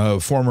Dean,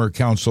 former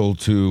counsel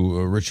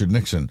to Richard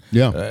Nixon,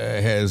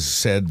 has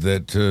said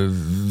that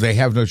they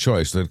have no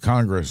choice, that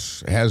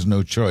Congress has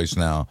no choice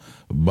now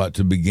but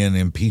to begin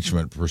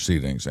impeachment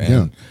proceedings.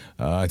 And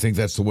I think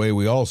that's the way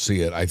we all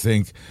see it. I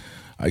think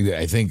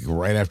I think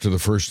right after the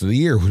first of the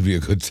year would be a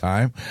good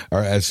time, or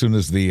as soon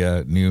as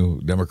the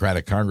new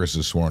Democratic Congress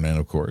is sworn in,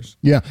 of course.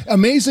 Yeah.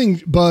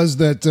 Amazing, Buzz,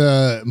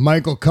 that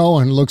Michael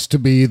Cohen looks to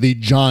be the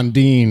John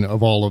Dean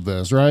of all of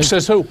this, right?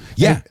 Says who?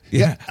 Yeah.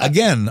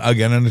 Again,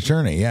 an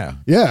attorney. Yeah.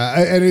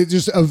 Yeah. And it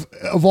just, of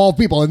all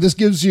people, and this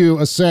gives you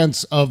a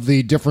sense of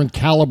the different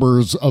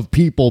calibers of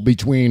people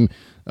between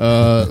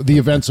the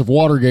events of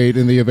Watergate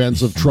and the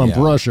events of Trump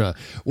Russia,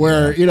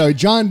 where,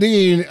 John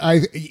Dean,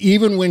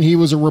 even when he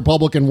was a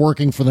Republican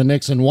working for the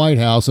Nixon White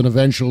House and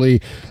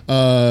eventually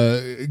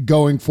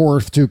going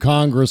forth to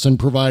Congress and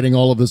providing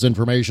all of this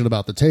information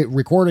about the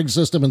recording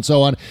system and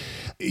so on,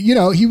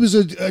 he was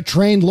a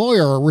trained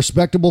lawyer, a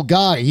respectable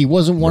guy. He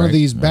wasn't one of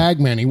these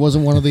bagmen. He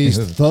wasn't one of these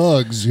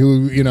thugs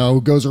who,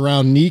 goes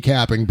around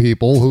kneecapping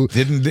people who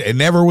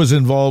never was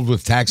involved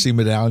with taxi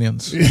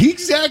medallions.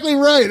 Exactly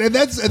right. And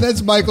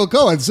that's Michael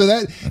Cohen.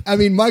 So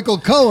Michael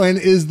Cohen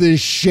is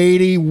this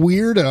shady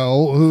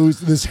weirdo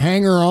who's this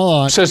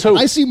hanger-on. Says who?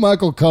 I see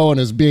Michael Cohen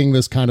as being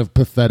this kind of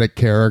pathetic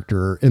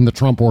character in the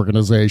Trump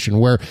organization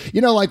where,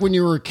 like when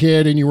you were a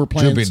kid and you were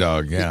playing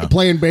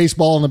playing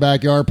baseball in the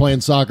backyard,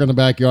 playing soccer in the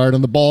backyard,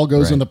 and the ball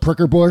goes in the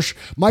pricker bush.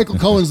 Michael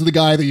Cohen's the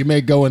guy that you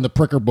make go in the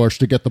pricker bush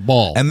to get the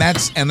ball. And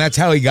that's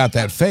how he got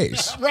that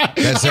face. Right.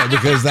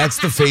 Because that's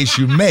the face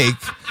you make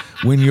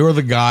when you're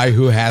the guy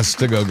who has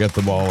to go get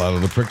the ball out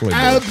of the prickly bush.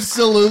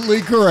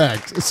 Absolutely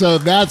correct. So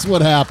that's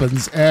what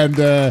happens.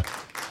 And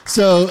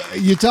so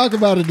you talk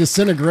about a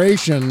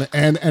disintegration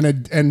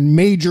and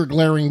major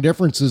glaring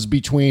differences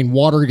between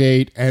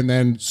Watergate and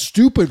then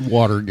stupid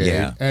Watergate.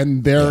 Yeah.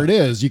 And there it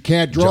is. You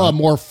can't draw a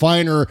more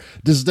finer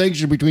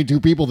distinction between two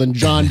people than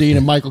John Dean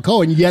and Michael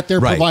Cohen, yet they're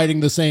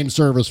providing the same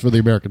service for the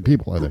American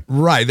people, I think.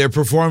 Right. They're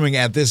performing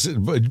at this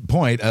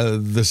point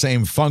the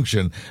same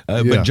function.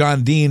 But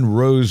John Dean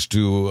rose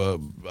to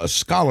a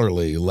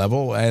scholarly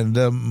level, and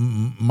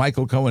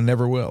Michael Cohen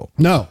never will.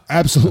 No,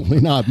 absolutely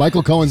not.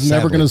 Michael Cohen's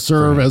never going to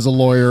serve as a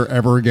lawyer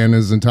ever again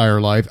his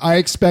entire life. I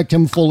expect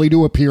him fully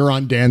to appear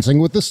on Dancing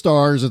with the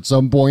Stars at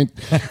some point,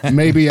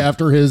 maybe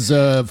after his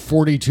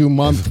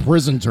 42-month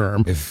prison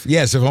term.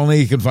 If only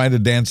he could find a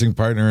dancing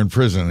partner in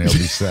prison, he'll be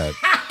set.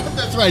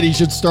 That's right. He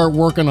should start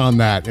working on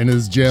that in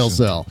his jail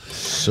cell.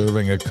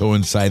 Serving a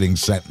coinciding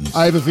sentence.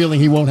 I have a feeling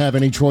he won't have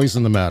any choice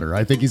in the matter.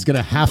 I think he's going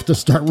to have to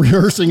start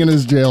rehearsing in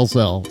his jail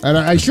cell. And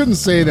I shouldn't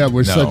say that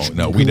with such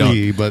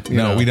glee, but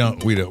we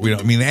don't.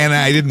 I mean, and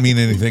I didn't mean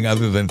anything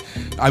other than,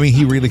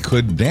 he really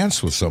could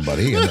dance with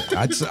somebody, and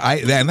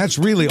that's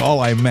really all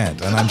I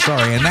meant. And I'm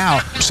sorry. And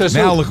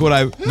now look what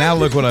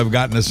I've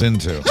gotten us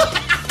into.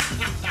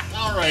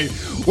 All right.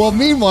 Well,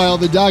 meanwhile,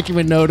 the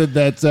document noted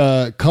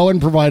that Cohen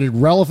provided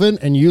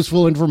relevant and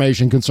useful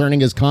information concerning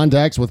his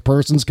contacts with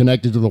persons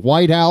connected to the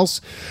White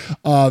House.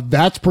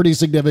 That's pretty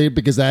significant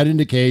because that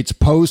indicates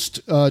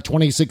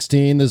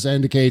post-2016. This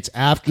indicates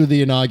after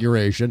the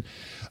inauguration.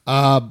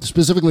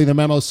 Specifically, the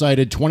memo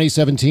cited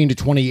 2017 to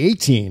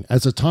 2018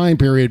 as a time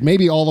period,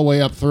 maybe all the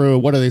way up through,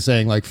 what are they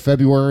saying, like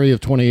February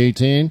of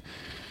 2018?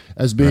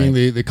 As being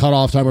the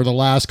cutoff time or the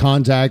last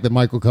contact that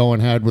Michael Cohen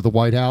had with the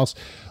White House.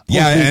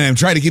 Yeah, and I'm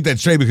trying to keep that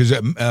straight because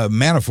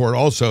Manafort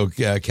also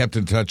kept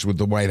in touch with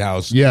the White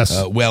House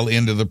well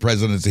into the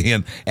presidency.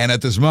 And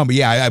at this moment,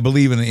 I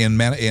believe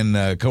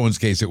in Cohen's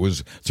case, it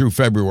was through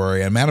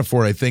February, and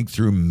Manafort, I think,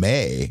 through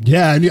May.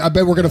 Yeah, and I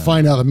bet we're going to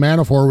find out that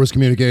Manafort was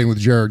communicating with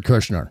Jared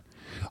Kushner.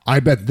 I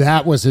bet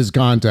that was his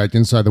contact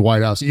inside the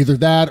White House. Either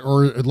that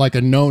or like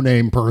a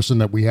no-name person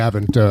that we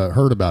haven't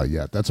heard about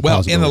yet. That's a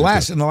possibility.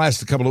 In the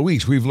last couple of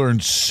weeks, we've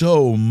learned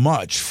so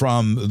much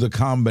from the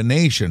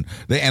combination.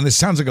 And this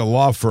sounds like a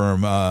law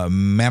firm,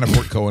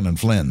 Manafort, Cohen, and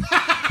Flynn.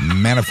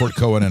 Manafort,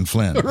 Cohen, and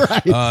Flynn.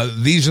 Right.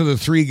 These are the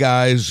three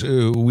guys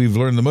we've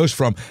learned the most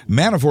from.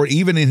 Manafort,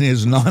 even in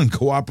his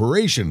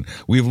non-cooperation,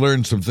 we've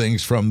learned some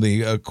things from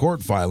the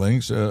court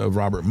filings of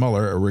Robert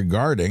Mueller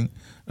regarding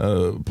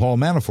Paul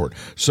Manafort.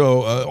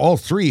 So all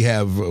three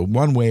have,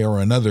 one way or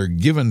another,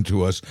 given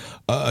to us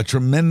a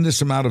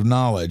tremendous amount of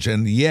knowledge.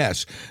 And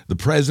yes, the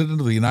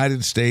President of the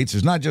United States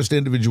is not just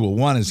individual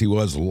one as he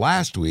was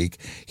last week.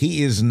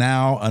 He is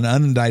now an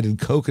unindicted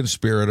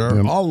co-conspirator,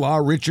 a la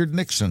Richard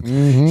Nixon.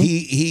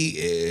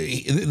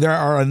 Mm-hmm. There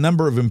are a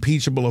number of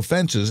impeachable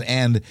offenses,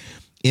 and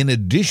in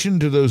addition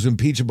to those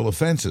impeachable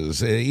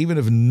offenses, even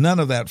if none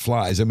of that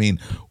flies,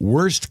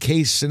 worst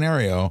case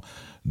scenario,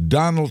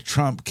 Donald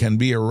Trump can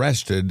be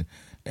arrested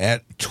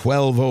at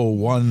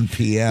 12:01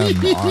 p.m.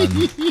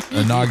 on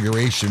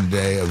inauguration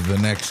day of the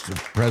next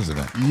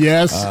president.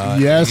 Yes,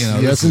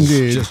 yes,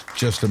 indeed.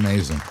 Just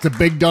amazing. It's a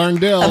big darn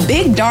deal. A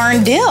big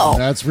darn deal.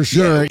 That's for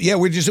sure. Yeah,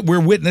 we're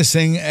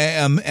witnessing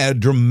a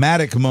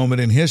dramatic moment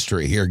in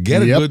history here.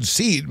 Get a good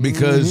seat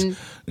because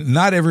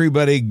not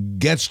everybody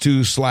gets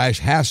to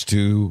 / has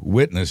to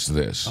witness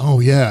this. Oh,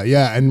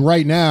 yeah. And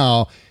right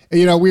now,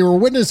 we were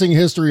witnessing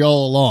history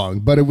all along,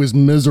 but it was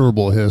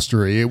miserable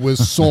history. It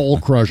was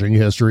soul-crushing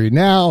history.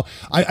 Now,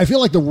 I feel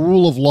like the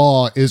rule of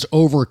law is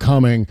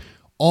overcoming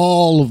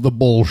all of the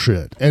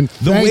bullshit. And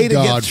the way to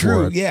God get through,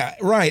 for it. yeah,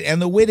 right. And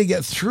the way to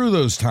get through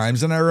those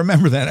times, and I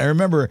remember that. I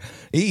remember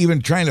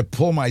even trying to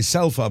pull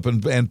myself up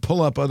and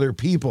pull up other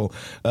people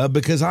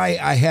because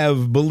I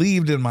have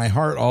believed in my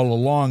heart all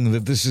along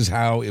that this is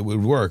how it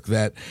would work,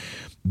 that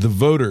the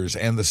voters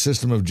and the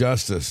system of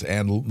justice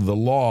and the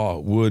law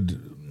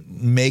would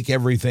make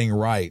everything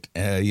right,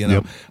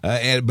 Yep.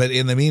 But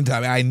in the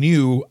meantime, I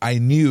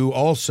knew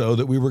also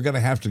that we were going to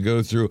have to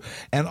go through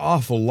an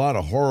awful lot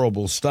of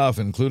horrible stuff,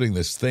 including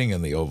this thing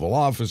in the Oval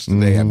Office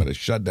today. I'm going to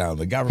shut down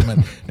the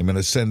government. I'm going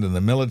to send in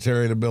the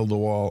military to build the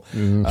wall.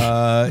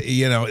 I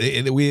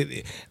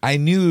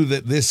knew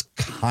that this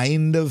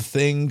kind of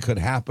thing could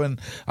happen.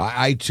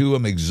 I too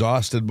am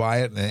exhausted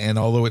by it, and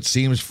although it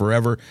seems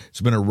forever, it's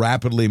been a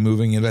rapidly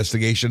moving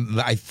investigation.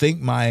 I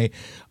think my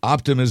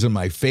optimism,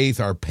 my faith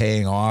are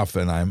paying off,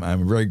 and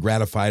I'm very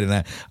gratified.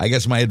 And I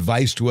guess my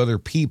advice to other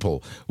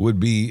people would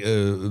be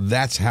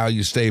that's how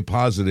you stay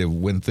positive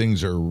when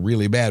things are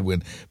really bad,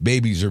 when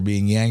babies are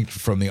being yanked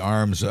from the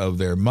arms of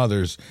their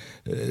mothers.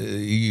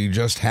 You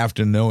just have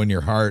to know in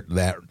your heart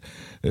that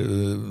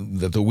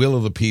the will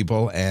of the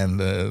people and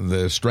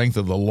the strength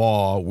of the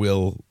law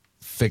will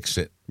fix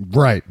it.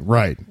 Right.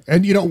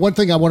 And one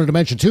thing I wanted to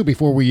mention too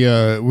before we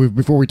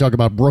talk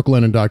about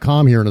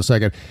Brooklinen.com here in a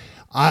second.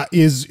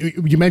 Is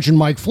you mentioned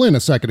Mike Flynn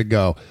a second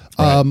ago.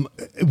 Right.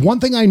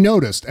 One thing I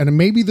noticed, and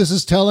maybe this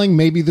is telling,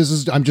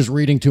 I'm just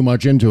reading too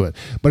much into it,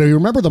 but I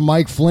remember the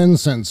Mike Flynn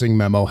sentencing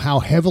memo, how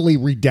heavily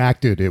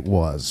redacted it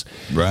was.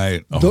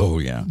 Right.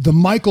 Yeah. The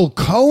Michael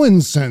Cohen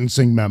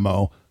sentencing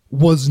memo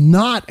was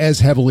not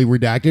as heavily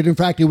redacted. In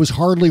fact, it was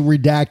hardly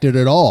redacted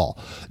at all.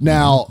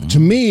 Now, to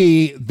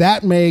me,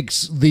 that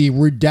makes the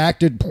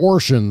redacted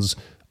portions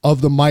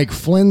of the Mike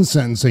Flynn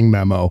sentencing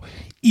memo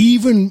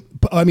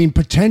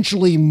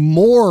potentially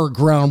more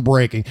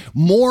groundbreaking,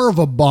 more of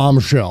a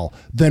bombshell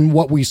than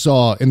what we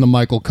saw in the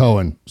Michael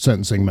Cohen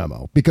sentencing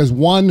memo. Because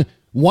one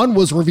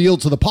was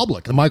revealed to the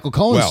public, the Michael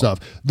Cohen stuff.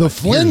 The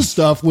Flynn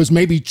stuff was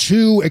maybe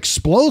too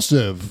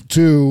explosive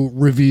to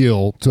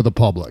reveal to the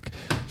public.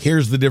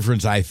 Here's the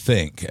difference, I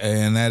think,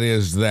 and that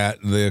is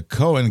that the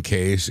Cohen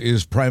case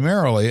is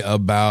primarily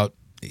about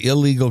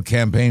illegal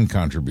campaign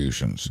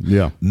contributions,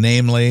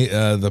 namely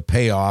the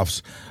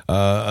payoffs,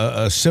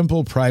 a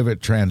simple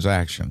private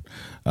transaction,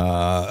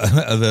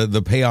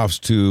 the payoffs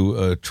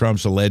to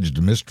Trump's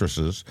alleged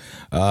mistresses.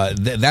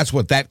 That's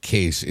what that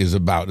case is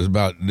about. It's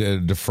about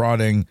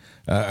defrauding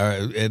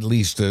at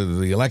least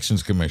the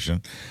Elections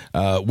Commission,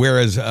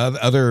 whereas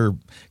other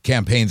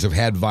campaigns have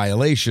had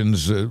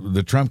violations.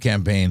 The Trump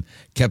campaign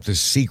kept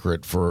this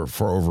secret for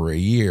over a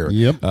year.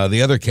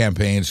 The other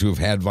campaigns who have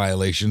had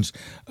violations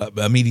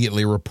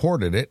immediately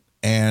reported it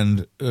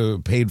and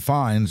paid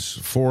fines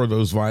for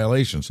those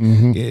violations.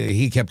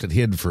 He kept it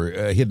hidden for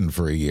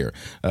a year.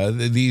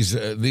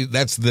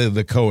 That's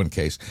the Cohen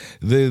case.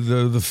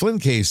 The Flynn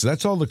case,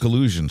 that's all the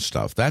collusion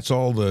stuff. That's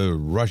all the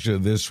Russia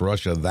this,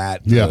 Russia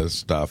that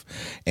stuff.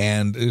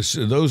 And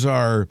those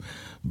are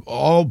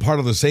all part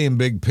of the same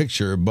big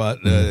picture,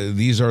 but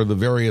these are the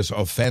various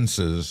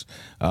offenses,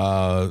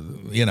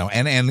 and we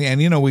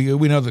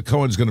know that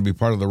Cohen's going to be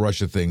part of the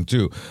Russia thing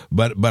too,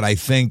 but I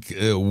think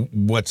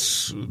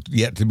what's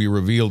yet to be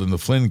revealed in the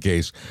Flynn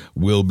case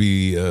will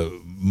be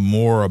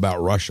more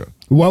about Russia.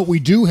 Well, we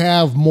do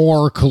have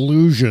more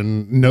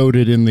collusion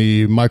noted in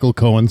the Michael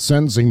Cohen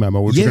sentencing memo,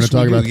 which we're going to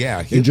talk about.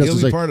 Yeah,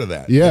 he'll be part of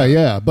that.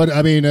 Yeah. But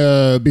I mean,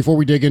 before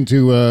we dig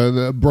into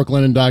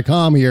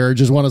Brooklinen.com here,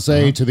 just want to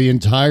say to the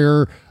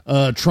entire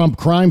Trump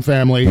crime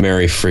family,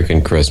 Merry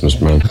freaking Christmas,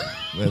 man.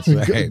 That's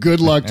right. Good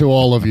luck to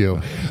all of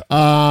you.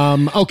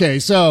 Okay,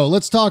 so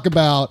let's talk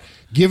about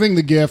giving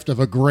the gift of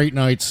a great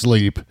night's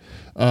sleep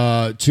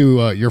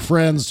to your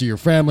friends, to your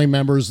family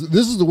members.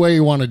 This is the way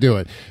you want to do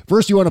it.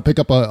 First, you want to pick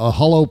up a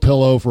hollow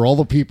pillow for all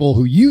the people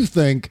who you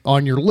think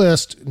on your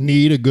list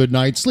need a good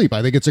night's sleep.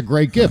 I think it's a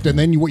great gift. And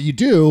then what you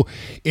do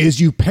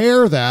is you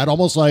pair that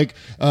almost like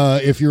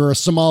if you're a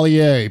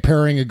sommelier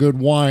pairing a good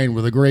wine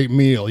with a great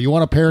meal. You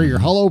want to pair your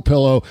hollow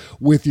pillow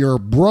with your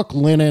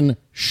Brooklinen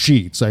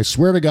sheets. I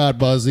swear to God,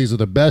 Buzz, these are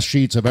the best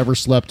sheets I've ever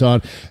slept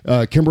on.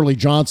 Kimberly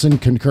Johnson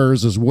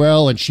concurs as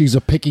well, and she's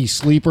a picky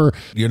sleeper.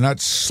 You're not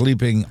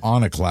sleeping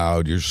on a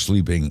cloud, you're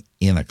sleeping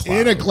in a cloud.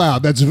 In a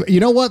cloud. That's,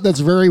 you know what? That's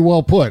very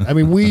well put. I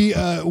mean,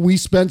 we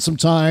spent some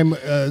time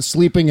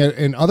sleeping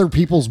in other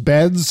people's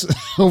beds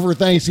over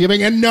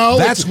Thanksgiving, and no,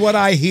 that's what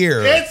I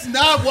hear. It's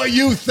not what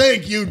you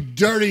think, you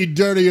dirty,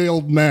 dirty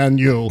old man,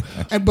 you.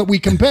 But we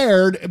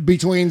compared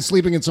between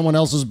sleeping in someone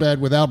else's bed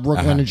without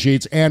Brooklinen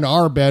sheets and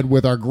our bed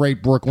with our great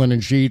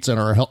Brooklinen sheets and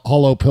our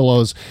hollow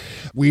pillows.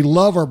 We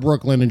love our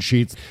Brooklinen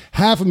sheets.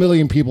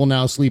 500,000 people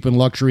now sleep in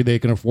luxury they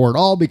can afford,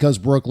 all because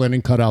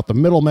Brooklinen cut out the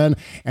middlemen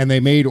and they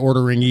made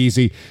ordering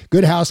easy.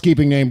 Good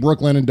housekeeping name,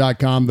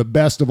 Brooklinen.com, the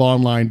best of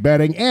online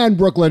bedding, and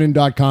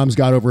Brooklinen.com's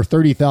got over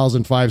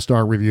 30,000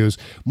 five-star reviews,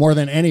 more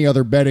than any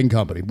other bedding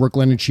company.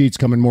 Brooklinen sheets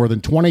come in more than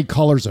 20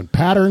 colors and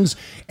patterns,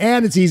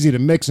 and it's easy to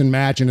mix and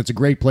match, and it's a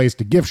great place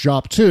to gift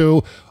shop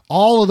too.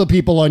 all of the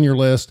people on your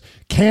list,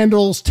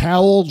 candles,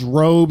 towels,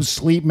 robes,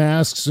 sleep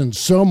masks, and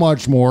so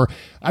much more.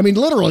 I mean,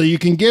 literally, you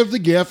can give the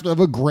gift of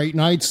a great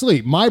night's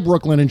sleep. My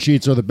Brooklinen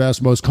sheets are the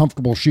best, most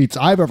comfortable sheets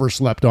I've ever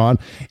slept on.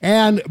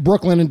 And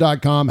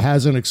Brooklinen.com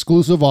has an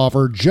exclusive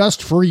offer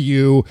just for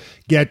you.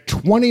 Get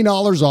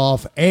 $20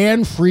 off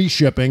and free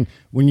shipping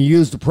when you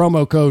use the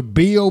promo code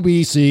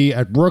BOBC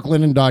at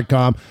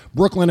Brooklinen.com.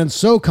 Brooklinen's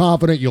so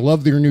confident you'll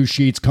love their new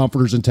sheets,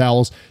 comforters, and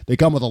towels. They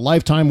come with a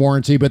lifetime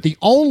warranty, but the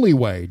only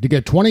way to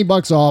get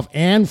 $20 off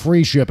and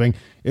free shipping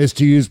is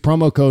to use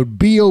promo code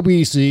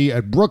BOBC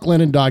at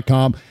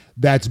Brooklinen.com.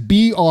 That's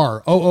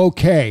BROOKLINEN.com,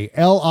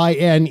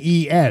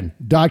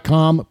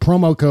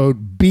 promo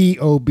code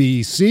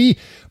BOBC.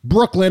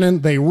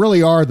 Brooklinen, they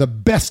really are the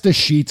bestest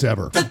sheets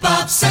ever. The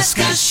Bob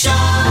Cesca Show.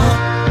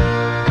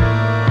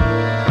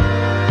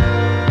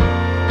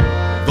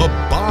 The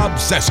Bob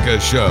Cesca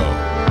Show.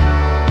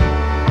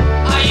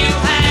 Are you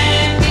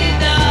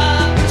hanging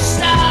up or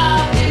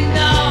standing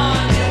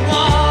on your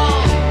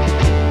wall?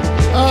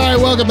 All right,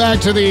 welcome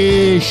back to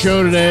the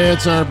show today.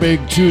 It's our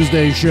big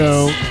Tuesday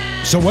show.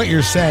 So what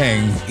you're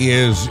saying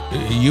is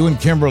you and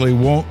Kimberly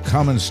won't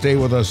come and stay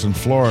with us in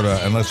Florida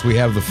unless we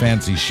have the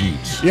fancy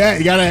sheets. Yeah,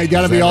 you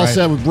gotta be all right?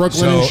 set with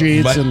Brooklinen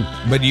sheets.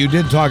 But you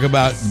did talk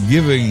about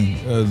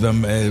giving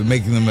them,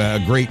 making them a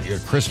great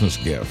Christmas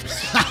gift.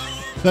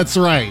 That's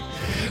right.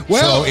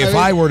 Well, so if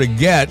I were to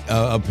get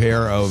a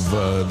pair of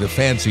the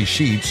fancy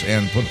sheets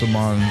and put them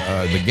on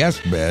the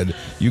guest bed,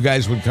 you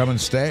guys would come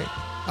and stay?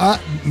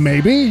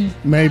 Maybe.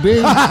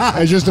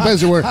 It just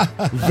depends. We're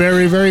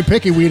very, very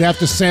picky. We'd have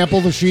to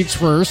sample the sheets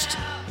first,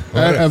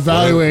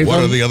 evaluate What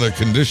them. are the other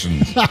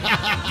conditions?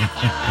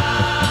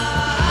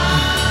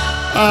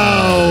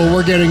 Oh,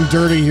 we're getting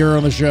dirty here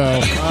on the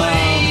show.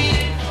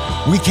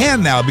 We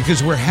can now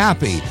because we're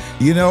happy.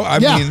 You know, I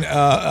mean,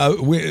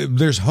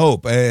 there's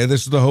hope.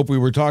 This is the hope we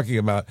were talking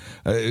about.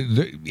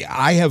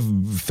 I have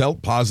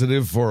felt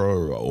positive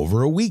for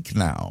over a week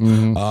now,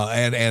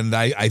 and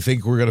I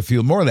think we're going to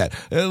feel more of that.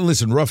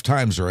 Listen, rough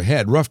times are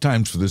ahead. Rough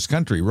times for this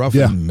country. Rough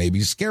and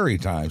maybe scary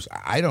times.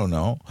 I don't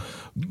know.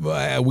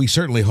 We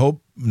certainly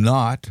hope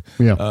not.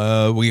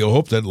 Yeah. We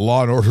hope that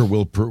law and order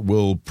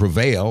will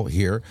prevail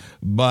here,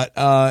 but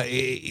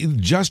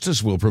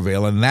justice will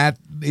prevail, and that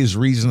is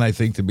reason I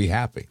think to be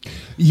happy.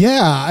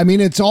 Yeah, I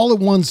mean, it's all at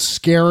once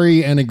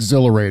scary and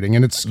exhilarating,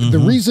 and it's the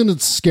reason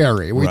it's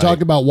scary. We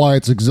talked about why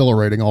it's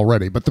exhilarating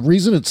already, but the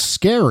reason it's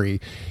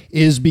scary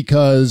is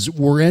because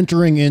we're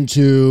entering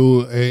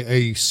into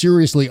a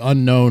seriously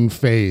unknown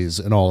phase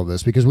in all of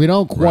this, because we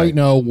don't quite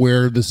know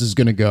where this is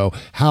going to go,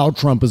 how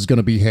Trump is going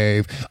to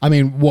behave. I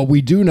mean, what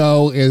we do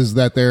know is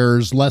that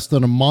there's less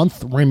than a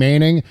month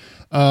remaining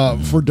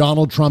for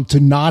Donald Trump to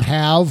not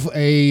have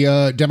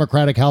a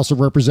Democratic House of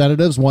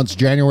Representatives. Once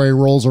January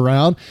rolls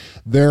around,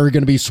 they're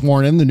going to be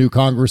sworn in. The new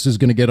Congress is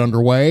going to get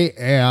underway,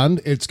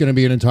 and it's going to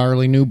be an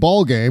entirely new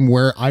ballgame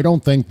where I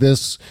don't think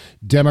this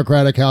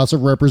Democratic House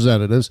of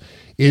Representatives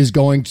is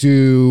going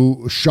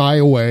to shy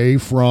away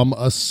from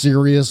a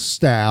serious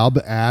stab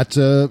at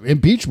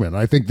impeachment.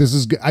 I think this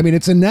is, I mean,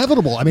 it's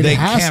inevitable. I mean, they it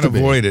has can't to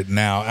avoid it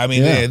now. I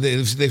mean,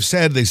 they've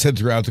said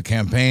throughout the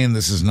campaign,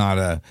 this is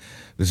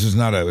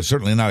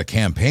certainly not a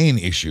campaign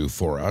issue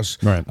for us.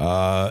 Right.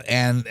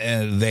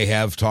 And they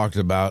have talked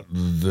about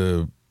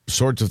the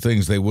sorts of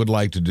things they would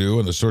like to do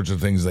and the sorts of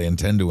things they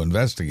intend to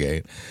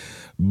investigate.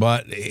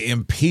 But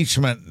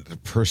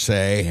impeachment per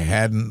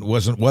se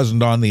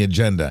wasn't on the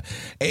agenda.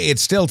 It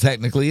still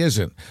technically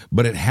isn't,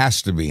 but it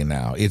has to be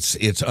now.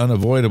 It's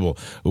unavoidable.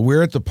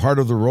 We're at the part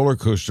of the roller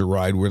coaster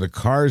ride where the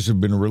cars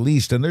have been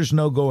released and there's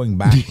no going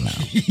back now.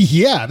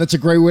 Yeah, that's a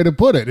great way to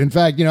put it. In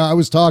fact, you know, I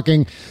was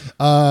talking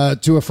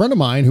to a friend of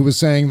mine who was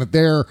saying that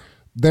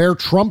their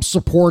Trump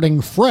supporting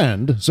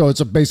friend, so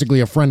it's basically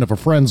a friend of a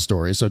friend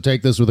story, so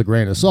take this with a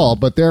grain of salt,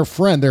 but their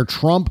friend, their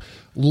Trump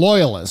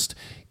loyalist,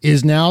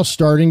 is now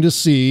starting to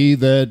see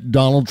that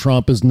Donald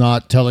Trump is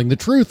not telling the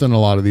truth in a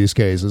lot of these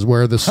cases,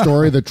 where the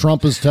story that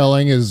Trump is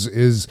telling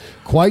is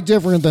quite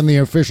different than the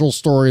official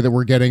story that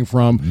we're getting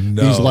from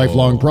these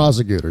lifelong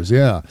prosecutors.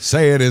 Yeah.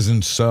 Say it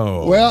isn't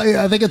so. Well,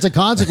 I think it's a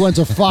consequence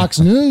of Fox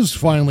News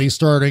finally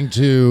starting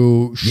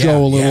to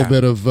show a little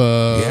bit of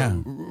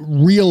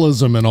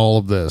realism in all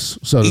of this,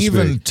 so to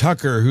Even speak.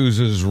 Tucker, who's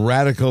as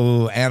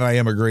radical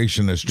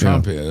anti-immigration as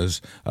Trump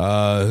is,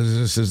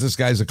 says this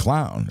guy's a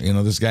clown. You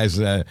know, this guy's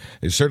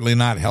is certainly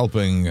not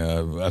helping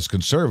us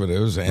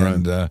conservatives,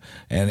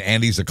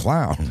 and he's a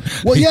clown.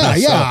 Well,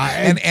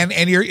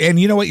 and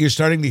you know what? You're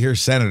starting to hear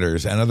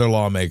senators and other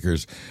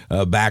lawmakers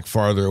back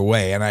farther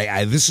away, and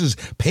I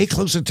pay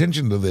close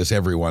attention to this,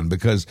 everyone,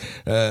 because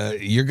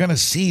you're going to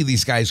see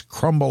these guys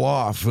crumble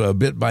off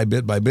bit by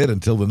bit by bit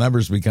until the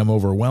numbers become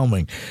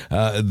overwhelming.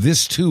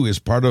 this too is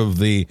part of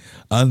the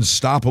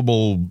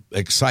unstoppable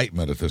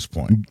excitement at this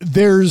point.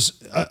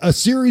 There's a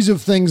series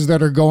of things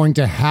that are going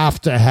to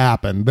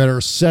happen that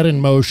are set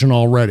in motion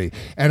already.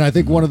 And I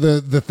think one of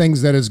the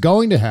things that is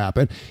going to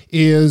happen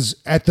is,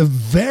 at the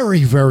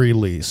very, very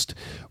least,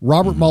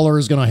 Robert Mueller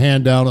is going to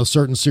hand down a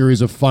certain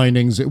series of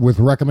findings with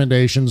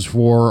recommendations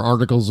for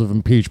articles of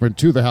impeachment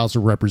to the House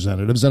of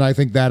Representatives. And I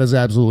think that is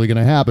absolutely going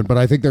to happen. But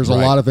I think there's a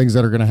lot of things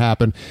that are going to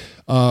happen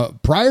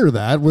prior to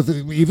that,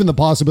 with even the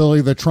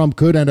possibility that Trump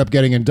could end up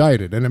getting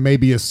indicted. And it may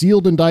be a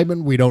sealed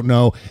indictment. We don't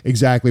know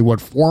exactly what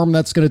form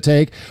that's going to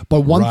take.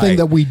 But one thing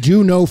that we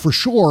do know for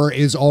sure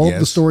is all of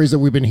the stories that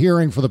we've been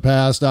hearing for the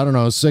past,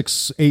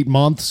 6-8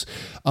 months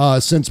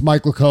since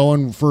Michael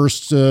Cohen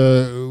first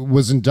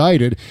was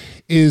indicted,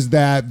 is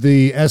that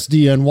the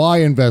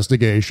SDNY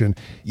investigation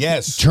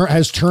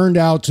has turned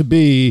out to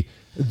be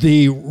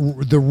the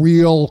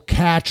real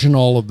catch in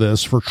all of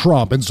this for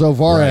Trump. And so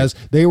far as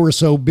they were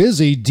so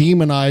busy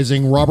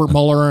demonizing Robert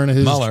Mueller and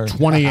his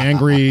 20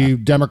 angry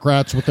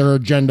Democrats with their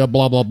agenda,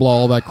 blah, blah, blah,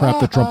 all that crap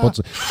that Trump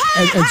puts.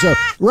 And so,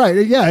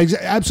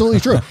 absolutely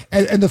true.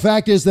 And the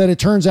fact is that it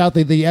turns out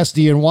that the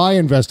SDNY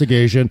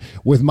investigation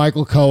with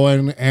Michael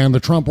Cohen and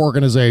the Trump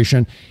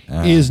organization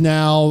is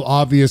now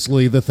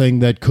obviously the thing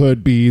that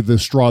could be the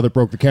straw that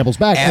broke the camel's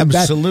back.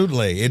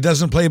 Absolutely. It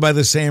doesn't play by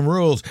the same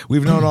rules.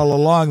 We've known all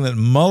along that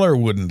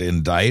Mueller wouldn't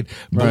indict,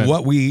 but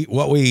what we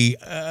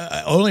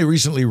only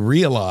recently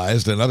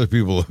realized, and other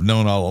people have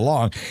known all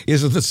along,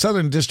 is that the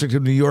Southern District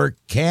of New York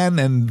can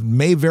and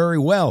may very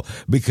well,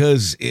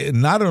 because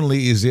not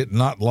only is it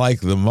not like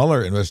the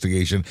Mueller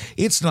investigation,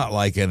 it's not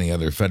like any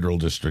other federal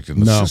district in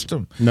the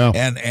system.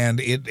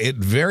 And it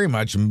very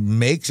much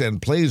makes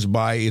and plays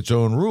by its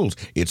own rules.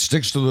 It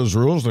sticks to those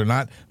rules. They're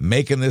not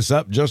making this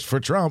up just for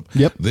Trump.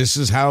 This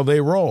is how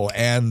they roll,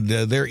 and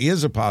there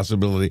is a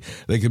possibility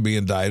they could be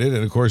indicted.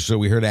 And of course,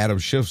 we heard Adam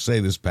Schiff say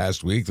this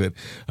past week that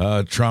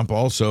Trump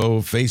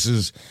also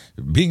faces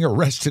being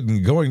arrested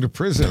and going to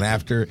prison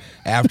after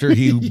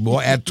he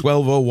at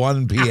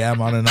 12:01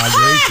 p.m. on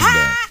Inauguration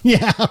Day.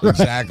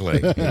 Exactly.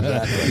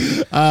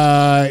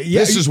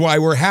 This is why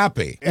we're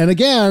happy. And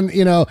again,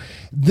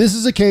 this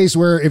is a case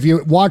where if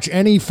you watch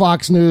any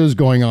Fox News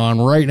going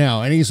on right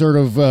now, any sort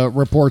of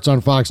reports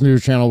on Fox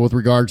News Channel with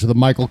regard to the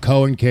Michael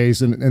Cohen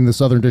case in the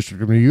Southern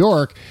District of New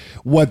York,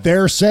 what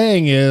they're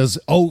saying is,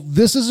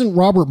 this isn't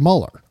Robert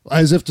Mueller.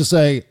 As if to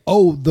say,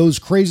 those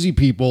crazy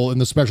people in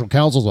the special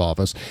counsel's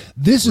office.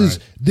 This is,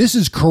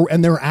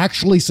 and they're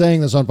actually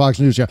saying this on Fox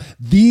News.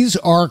 These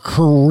are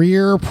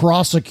career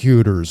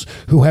prosecutors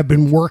who have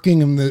been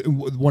working in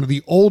one of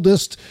the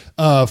oldest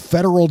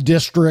federal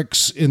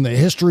districts in the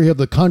history of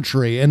the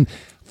country. And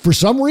for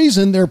some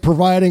reason, they're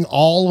providing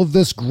all of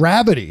this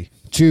gravity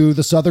to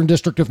the Southern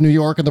District of New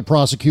York and the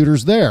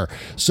prosecutors there.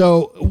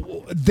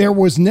 So there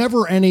was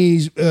never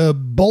any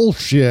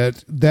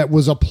bullshit that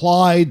was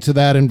applied to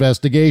that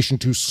investigation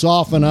to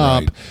soften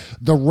up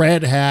the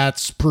red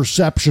hats'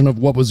 perception of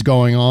what was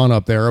going on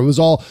up there. It was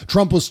all,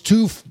 Trump was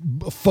too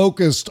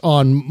focused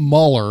on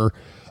Mueller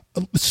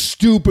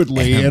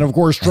stupidly. And of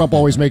course, Trump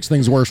always makes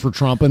things worse for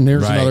Trump. And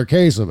here's another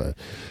case of it.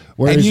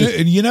 And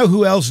you know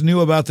who else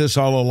knew about this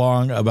all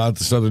along, about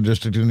the Southern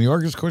District of New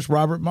York? Is, of course,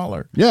 Robert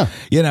Mueller.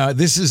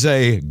 This is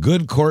a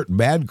good court,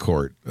 bad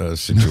court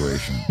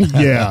situation.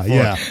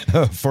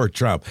 For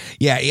Trump.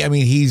 I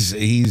mean,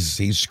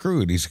 he's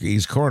screwed.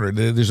 He's cornered.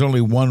 There's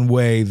only one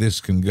way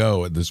this can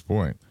go at this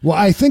point. Well,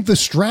 I think the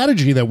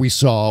strategy that we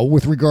saw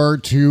with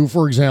regard to,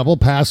 for example,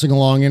 passing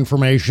along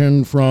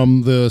information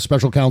from the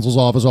special counsel's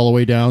office all the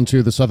way down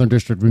to the Southern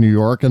District of New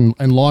York and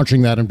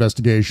launching that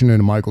investigation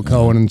into Michael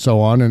Cohen and so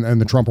on,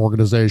 and the Trump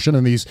organization,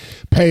 and these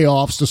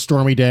payoffs to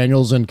Stormy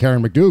Daniels and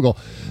Karen McDougal.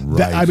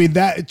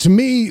 That to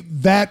me,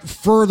 that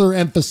further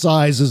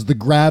emphasizes the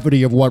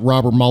gravity of what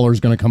Robert Mueller is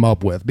going to come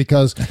up with,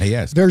 because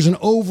there's an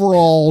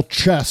overall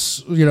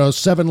chess,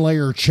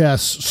 7-layer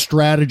chess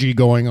strategy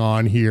going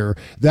on here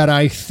that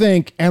I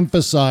think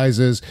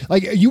emphasizes,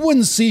 like, you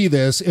wouldn't see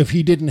this if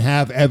he didn't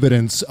have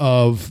evidence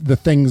of the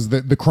things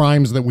the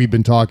crimes that we've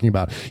been talking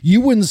about.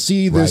 You wouldn't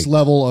see this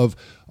level of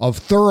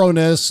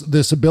thoroughness,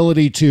 this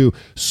ability to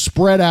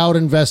spread out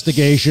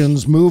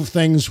investigations, move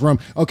things from,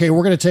 we're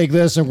going to take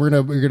this and we're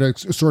going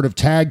to sort of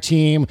tag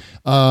team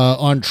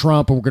on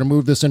Trump, and we're going to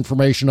move this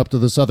information up to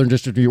the Southern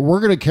District. We're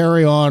going to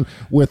carry on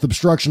with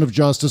obstruction of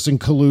justice and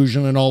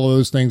collusion and all of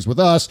those things with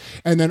us.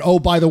 And then,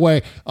 by the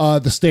way,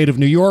 the state of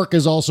New York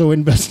is also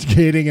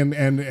investigating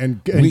and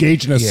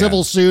engaged in a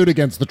civil suit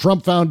against the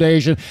Trump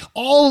Foundation.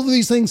 All of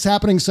these things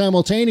happening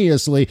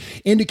simultaneously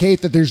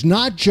indicate that there's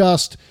not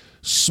just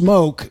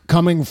smoke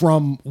coming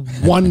from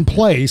one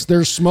place.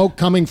 There's smoke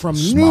coming from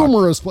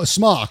numerous places.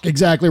 Smoke,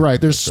 exactly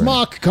right. There's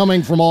smoke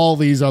coming from all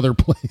these other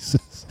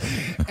places.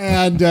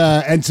 And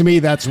to me,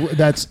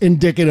 that's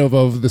indicative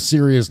of the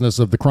seriousness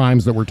of the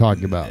crimes that we're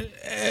talking about.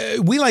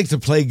 We like to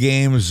play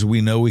games we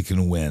know we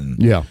can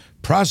win.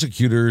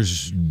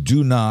 Prosecutors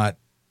do not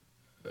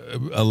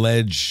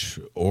allege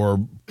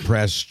or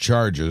press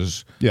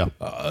charges.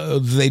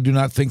 They do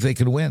not think they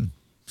can win.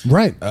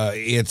 Right.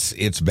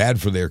 It's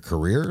bad for their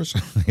careers.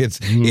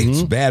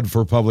 It's bad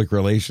for public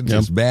relations.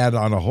 It's bad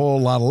on a whole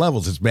lot of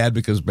levels. It's bad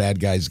because bad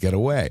guys get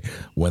away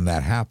when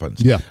that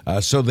happens. Yeah.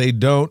 So they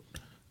don't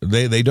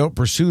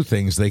pursue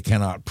things they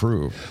cannot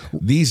prove.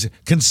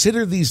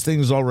 Consider these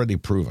things already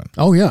proven.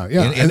 Oh yeah,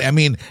 yeah. And I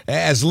mean,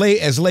 as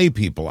lay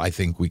people, I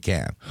think we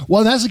can.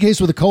 Well, that's the case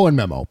with the Cohen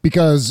memo,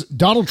 because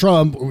Donald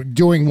Trump,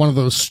 doing one of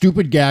those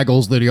stupid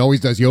gaggles that he always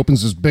does, he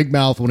opens his big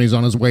mouth when he's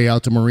on his way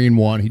out to Marine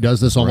One. He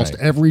does this almost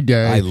every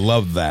day. I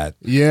love that.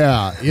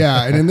 Yeah,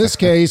 yeah. And in this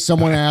case,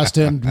 someone asked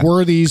him,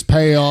 were these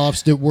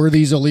payoffs? Were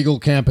these illegal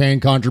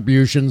campaign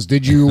contributions?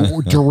 Did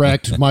you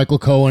direct Michael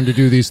Cohen to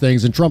do these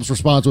things? And Trump's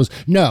response was,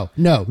 no,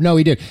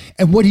 he did.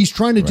 And what he's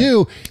trying to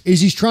do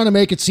is he's trying to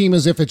make it seem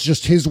as if it's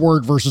just his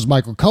word versus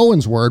Michael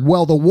Cohen's word.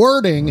 Well, the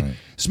wording,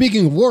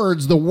 speaking of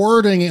words, the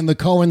wording in the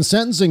Cohen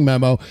sentencing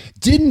memo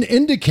didn't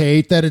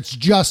indicate that it's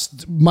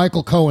just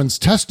Michael Cohen's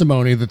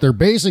testimony that they're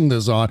basing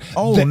this on.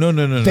 Oh,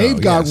 no.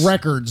 They've got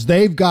records.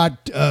 They've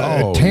got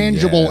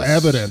tangible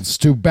evidence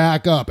to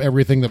back up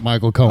everything that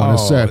Michael Cohen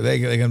has said.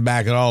 They can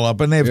back it all up.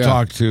 And they've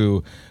talked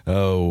to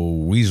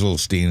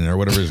Weaselstein or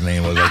whatever his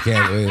name was. I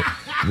can't...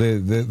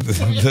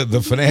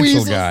 the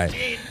financial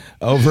guy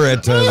over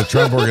at the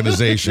Trump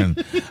Organization.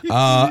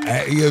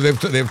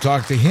 They've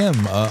talked to him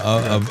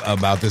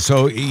about this.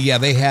 So yeah,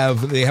 they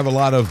have a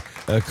lot of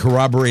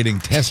corroborating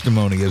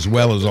testimony as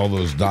well as all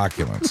those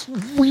documents.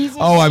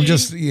 I'm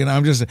just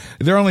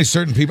there are only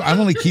certain people. I'm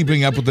only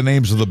keeping up with the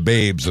names of the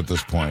babes at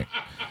this point.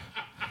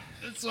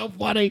 So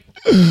funny.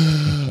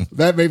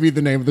 That may be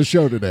the name of the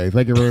show today.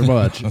 Thank you very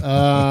much.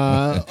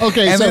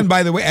 Okay. And then,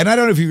 by the way, and I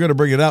don't know if you're going to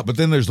bring it up, but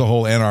then there's the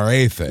whole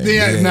NRA thing.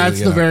 Yeah, and that's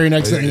the very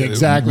next thing.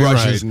 Exactly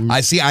right. I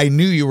see. I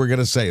knew you were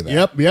going to say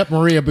that. Yep.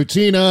 Maria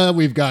Butina.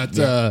 We've got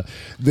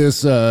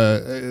this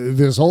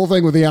whole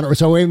thing with the NRA.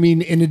 So, I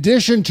mean, in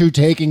addition to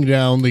taking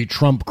down the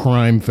Trump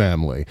crime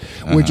family,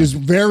 which is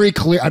very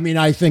clear. I mean,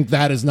 I think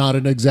that is not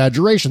an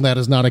exaggeration. That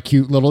is not a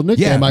cute little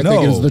nickname. I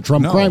think it is the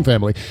Trump crime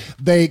family.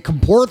 They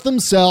comport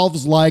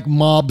themselves like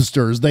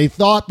mobsters. They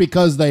thought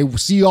because they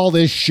see all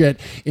this shit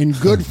in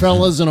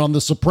Goodfellas and on The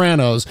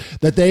Sopranos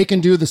that they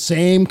can do the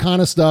same kind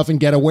of stuff and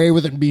get away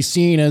with it and be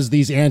seen as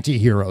these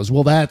anti-heroes.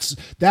 Well, that's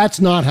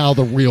not how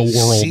the real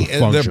world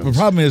functions. The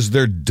problem is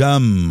they're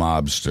dumb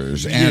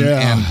mobsters.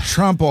 And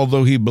Trump,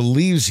 although he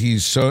believes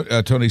he's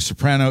Tony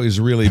Soprano, is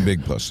really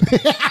big pussy.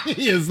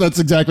 He is. That's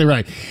exactly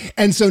right.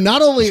 And so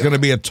not only... He's going to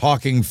be a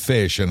talking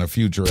fish in a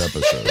future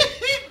episode.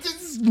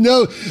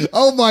 No,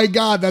 oh my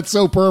God, that's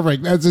so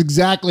perfect. That's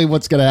exactly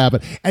what's going to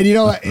happen. And you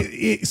know,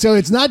 so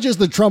it's not just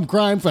the Trump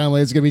crime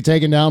family that's going to be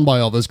taken down by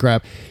all this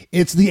crap.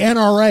 It's the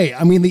NRA.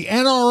 I mean, the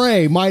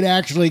NRA might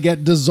actually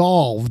get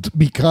dissolved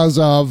because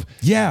of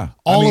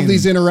all of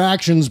these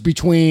interactions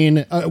between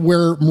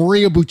where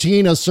Maria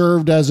Butina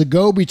served as a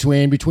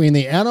go-between between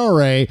the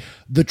NRA,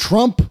 the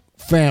Trump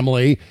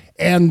family,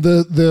 and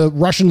the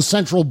Russian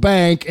central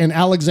bank and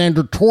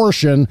Alexander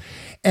Torshin,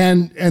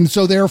 and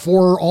so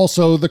therefore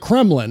also the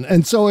Kremlin.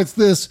 And so it's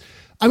this,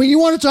 I mean, you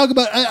want to talk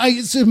about,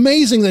 it's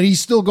amazing that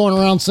he's still going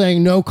around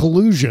saying no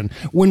collusion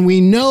when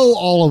we know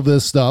all of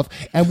this stuff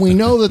and we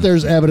know that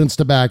there's evidence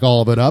to back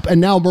all of it up.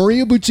 And now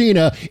Maria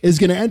Butina is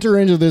going to enter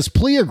into this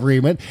plea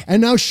agreement,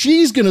 and now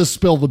she's going to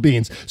spill the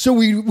beans. So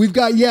we've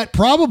got yet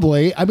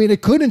probably, I mean,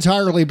 it could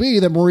entirely be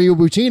that Maria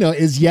Butina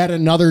is yet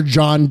another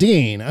John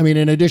Dean. I mean,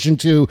 in addition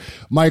to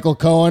Michael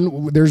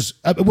Cohen, there's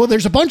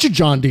a bunch of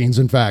John Deans,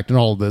 in fact, in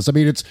all of this. I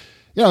mean, it's,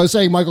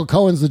 saying Michael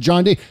Cohen's the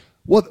John Dean.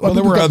 Well,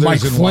 there were others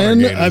Mike in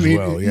Flynn. Watergate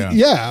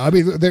I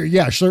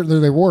mean, certainly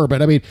they were.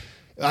 But I mean,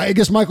 I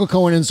guess Michael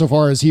Cohen,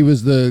 insofar as he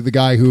was the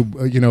guy who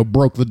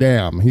broke the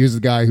dam, he was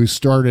the guy who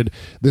started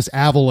this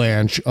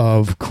avalanche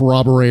of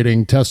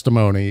corroborating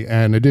testimony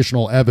and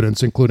additional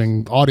evidence,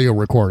 including audio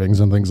recordings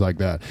and things like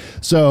that.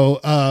 So,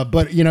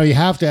 but you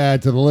have to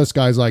add to the list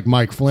guys like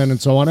Mike Flynn and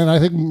so on. And I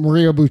think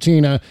Maria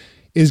Butina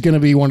is going to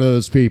be one of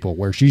those people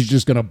where she's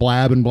just going to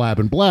blab and blab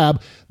and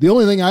blab. The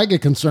only thing I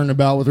get concerned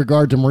about with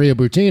regard to Maria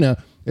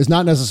Butina is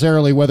not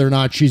necessarily whether or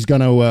not she's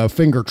going to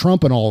finger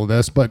Trump in all of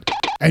this, but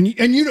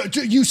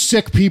you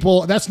sick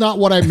people, that's not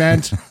what I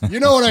meant. You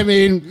know what I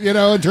mean? In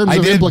terms of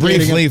implicating. I did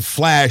briefly it.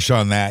 Flash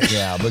on that,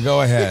 but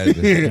go ahead.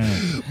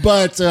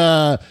 But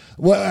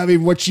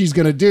what she's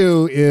going to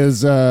do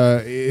is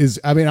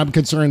I'm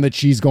concerned that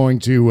she's going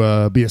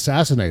to be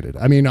assassinated.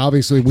 I mean,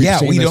 obviously we've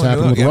seen this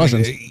happen with the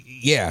Russians.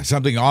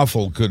 Something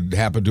awful could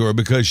happen to her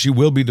because she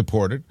will be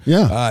deported.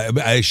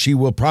 She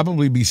will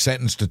probably be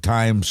sentenced to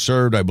time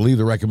served. I believe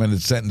the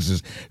recommended sentence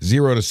is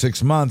 0 to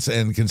 6 months.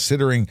 And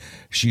considering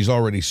she's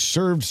already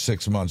served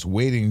 6 months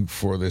waiting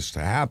for this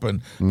to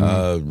happen,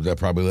 they'll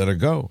probably let her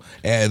go.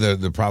 And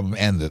the problem,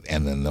 and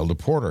then they'll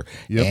deport her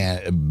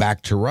and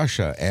back to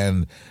Russia.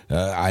 And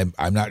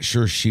I'm not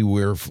sure she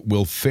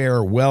will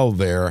fare well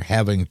there,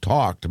 having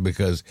talked,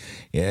 because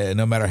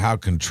no matter how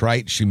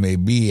contrite she may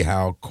be,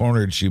 how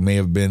cornered she may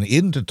have been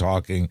into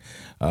talking,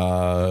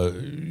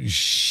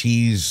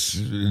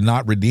 she's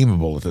not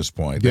redeemable at this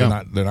point. They're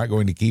not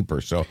going to keep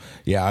her. So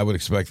yeah, I would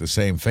expect the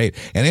same fate.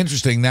 And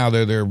interesting, now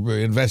they're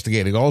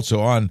investigating also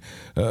on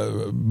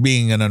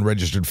being an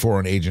unregistered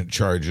foreign agent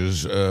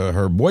charges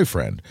her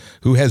boyfriend,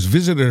 who has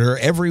visited her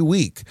every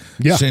week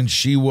since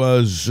she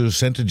was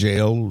sent to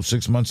jail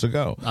 6 months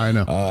ago. I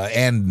know.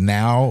 And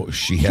now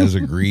she has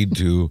agreed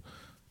to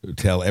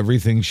tell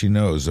everything she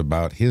knows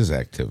about his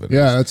activities.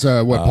 Yeah, that's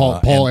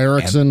Paul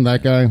Erickson,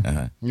 that guy.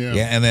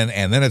 And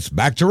then it's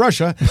back to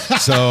Russia.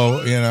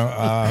 So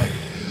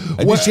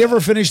did she ever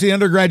finish the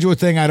undergraduate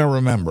thing? I don't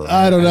remember.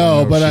 I don't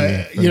know, but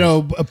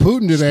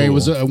Putin today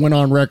went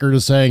on record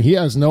as saying he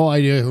has no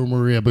idea who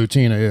Maria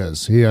Butina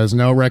is. He has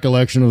no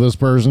recollection of this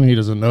person. He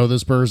doesn't know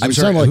this person. I'm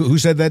sorry, who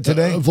said that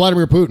today?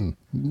 Vladimir Putin.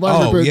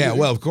 Putin. Yeah,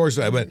 well, of course,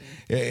 but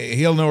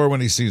he'll know her when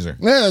he sees her.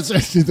 Yeah,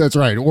 that's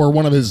right. Or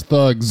one of his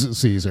thugs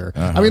sees her.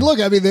 I mean, look,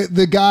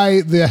 the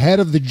guy, the head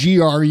of the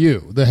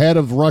GRU, the head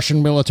of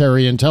Russian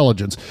military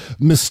intelligence,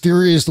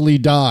 mysteriously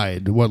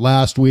died,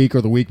 last week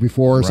or the week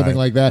before or something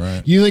like that.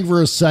 Right. You think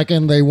for a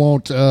second they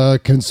won't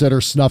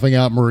consider snuffing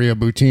out Maria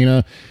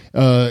Butina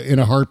in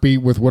a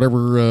heartbeat with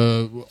whatever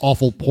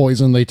awful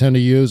poison they tend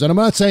to use? And I'm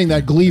not saying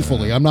that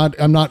gleefully. I'm not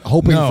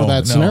hoping for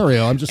that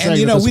scenario. I'm just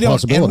saying that's a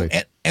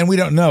possibility. And we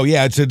don't know.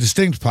 Yeah, it's a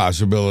distinct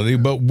possibility,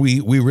 but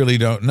we really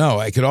don't know.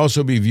 It could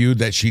also be viewed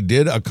that she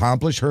did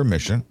accomplish her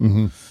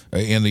mission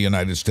in the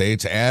United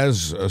States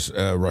as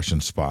a Russian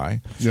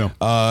spy.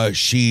 Yeah.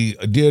 She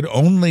did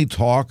only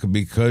talk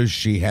because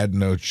she had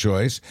no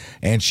choice,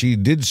 and she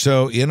did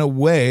so in a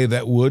way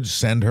that would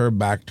send her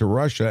back to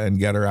Russia and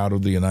get her out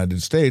of the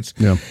United States.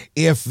 Yeah.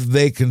 If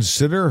they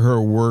consider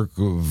her work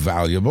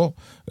valuable,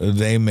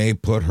 they may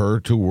put her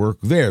to work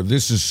there.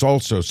 This is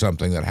also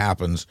something that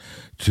happens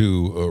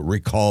to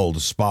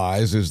recalled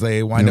spies, is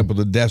they wind up with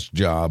a desk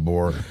job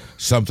or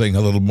something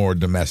a little more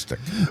domestic.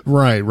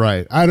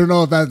 Right. I don't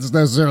know if that's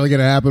necessarily going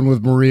to happen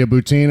with Maria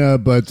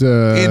Butina, but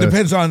it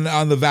depends on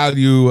the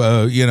value,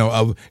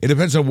 it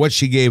depends on what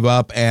she gave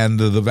up and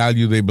the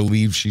value they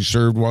believe she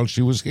served while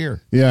she was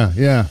here.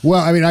 Yeah.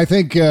 Well, I mean, I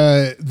think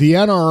the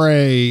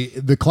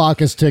NRA, the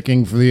clock is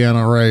ticking for the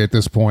NRA at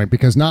this point,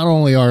 because not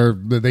only are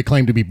they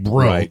claim to be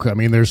broke, I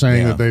mean, they're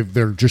saying that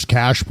they're just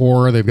cash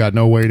poor. They've got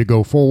no way to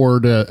go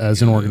forward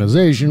as an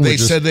organization. They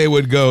said they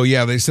would go.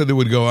 Yeah, they said they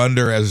would go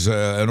under as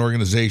an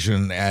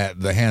organization at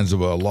the hands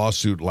of a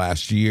lawsuit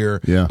last year.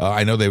 Yeah,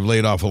 I know they've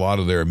laid off a lot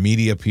of their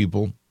media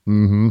people,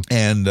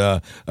 and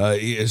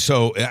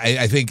so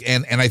I think,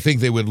 and I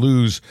think they would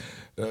lose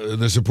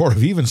the support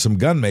of even some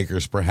gun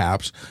makers,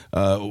 perhaps,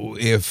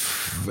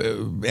 if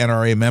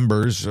NRA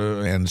members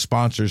and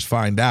sponsors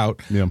find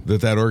out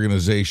that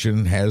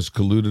organization has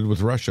colluded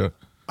with Russia.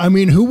 I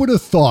mean, who would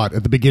have thought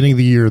at the beginning of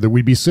the year that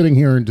we'd be sitting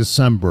here in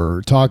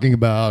December talking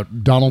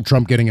about Donald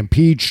Trump getting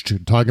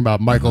impeached, talking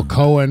about Michael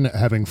Cohen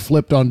having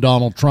flipped on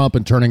Donald Trump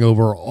and turning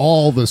over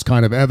all this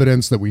kind of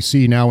evidence that we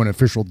see now in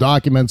official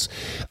documents.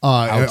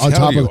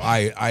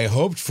 I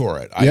hoped for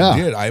it. I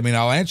did. I mean,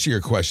 I'll answer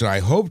your question. I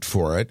hoped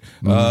for it.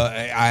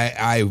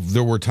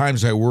 There were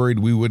times I worried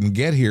we wouldn't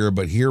get here,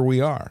 but here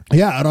we are.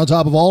 Yeah, and on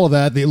top of all of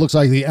that, it looks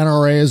like the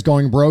NRA is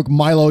going broke.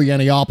 Milo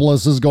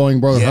Yiannopoulos is going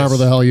broke, however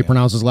the hell you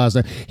pronounce his last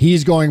name.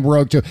 He's going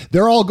broke too.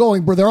 They're all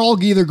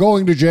either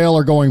going to jail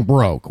or going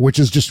broke, which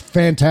is just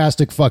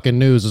fantastic fucking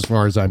news as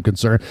far as I'm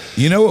concerned.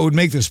 You know what would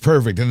make this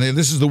perfect? And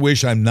this is the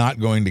wish I'm not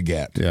going to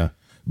get. Yeah.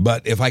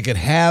 But if I could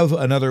have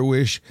another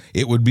wish,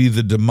 it would be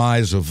the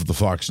demise of the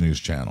Fox News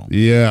channel.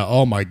 Yeah.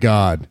 Oh my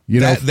God.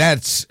 I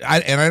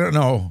don't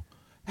know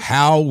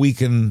how we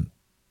can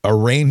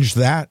arrange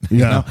that.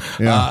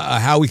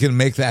 How we can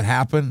make that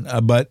happen.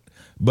 But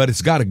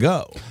it's got to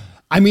go.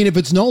 I mean, if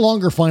it's no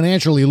longer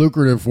financially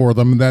lucrative for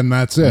them, then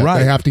that's it. Right.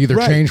 They have to either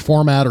change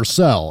format or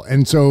sell.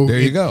 And so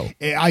there you go.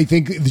 I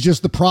think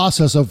just the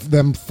process of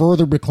them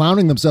further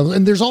beclowning themselves.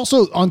 And there's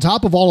also, on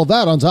top of all of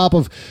that, on top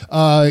of,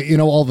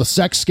 all the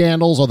sex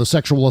scandals, all the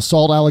sexual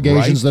assault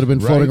allegations that have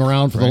been floating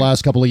around for the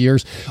last couple of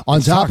years,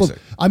 on top toxic.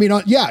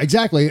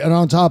 Exactly. And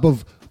on top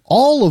of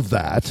all of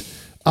that,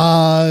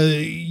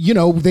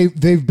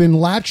 they've been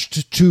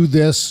latched to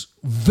this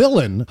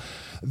villain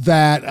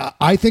that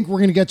I think we're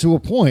going to get to a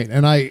point,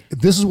 and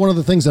this is one of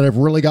the things that I've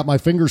really got my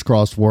fingers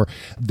crossed for,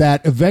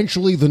 that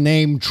eventually the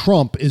name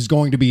Trump is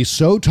going to be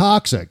so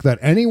toxic that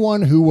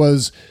anyone who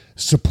was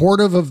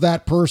supportive of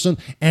that person,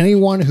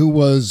 anyone who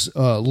was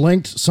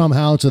linked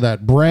somehow to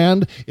that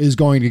brand, is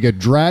going to get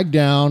dragged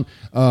down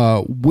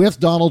with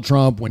Donald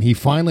Trump when he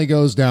finally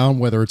goes down,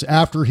 whether it's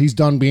after he's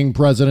done being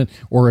president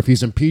or if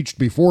he's impeached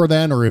before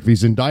then or if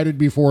he's indicted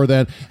before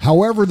then.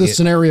 However the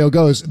scenario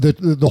goes,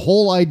 the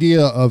whole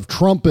idea of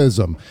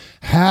Trumpism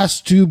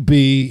has to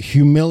be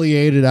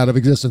humiliated out of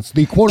existence.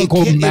 The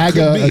quote-unquote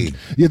MAGA,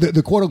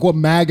 the quote-unquote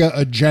MAGA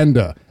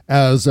agenda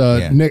as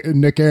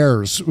Nick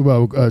Ayers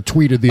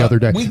tweeted the other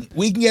day.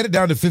 We can get it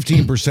down to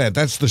 15%.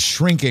 That's the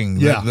shrinking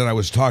that I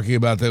was talking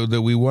about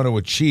that we want to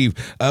achieve.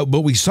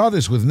 But we saw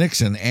this with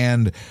Nixon,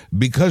 and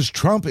because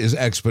Trump is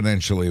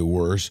exponentially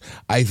worse,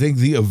 I think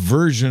the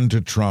aversion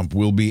to Trump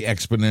will be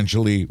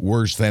exponentially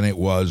worse than it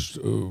was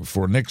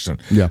for Nixon.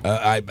 Yeah.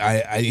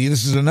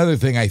 This is another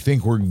thing I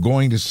think we're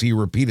going to see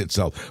repeat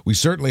itself. We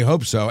certainly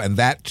hope so, and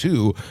that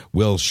too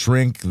will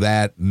shrink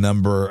that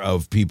number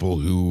of people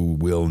who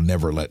will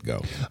never let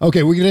go.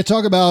 Okay, we're going to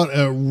talk about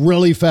a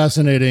really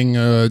fascinating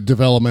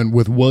development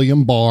with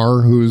William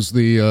Barr, who's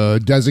the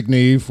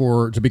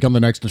designee to become the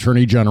next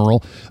Attorney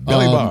General.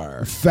 Billy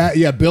Barr.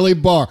 Billy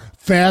Barr.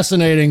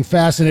 Fascinating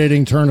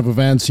turn of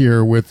events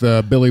here with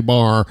Billy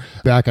Barr.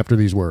 Back after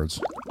these words.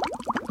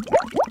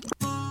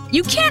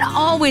 You can't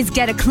always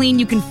get a clean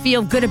you can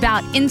feel good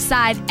about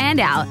inside and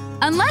out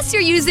unless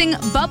you're using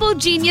Bubble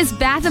Genius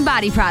Bath and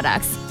Body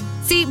products.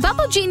 See,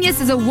 Bubble Genius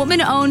is a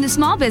woman-owned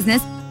small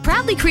business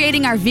proudly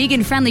creating our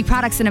vegan-friendly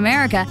products in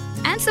America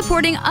and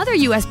supporting other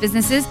U.S.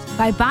 businesses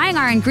by buying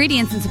our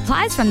ingredients and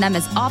supplies from them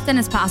as often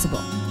as possible.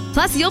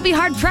 Plus, you'll be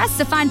hard-pressed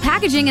to find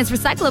packaging as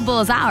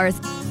recyclable as ours.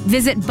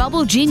 Visit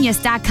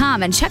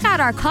BubbleGenius.com and check out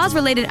our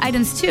cause-related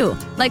items too,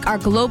 like our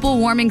global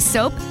warming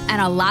soap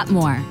and a lot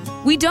more.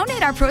 We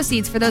donate our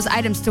proceeds for those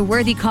items to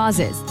worthy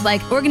causes,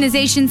 like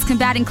organizations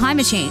combating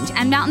climate change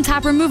and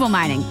mountaintop removal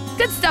mining.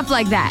 Good stuff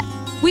like that.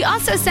 We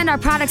also send our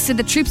products to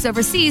the troops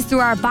overseas through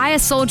our Buy a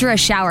Soldier a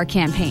Shower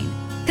campaign.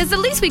 Because the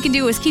least we can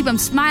do is keep them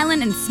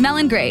smiling and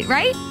smelling great,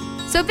 right?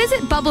 So visit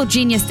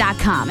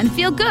BubbleGenius.com and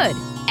feel good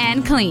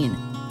and clean.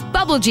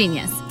 Bubble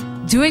Genius,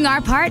 doing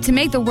our part to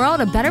make the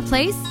world a better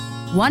place,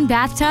 one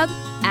bathtub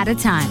at a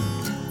time.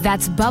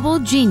 That's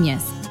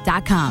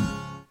BubbleGenius.com.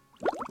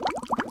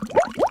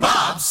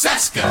 Bob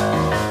Cesca.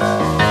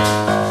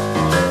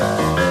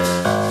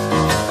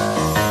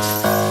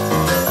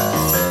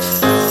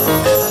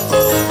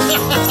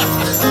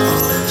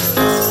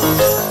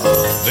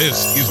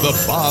 This is the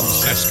Bob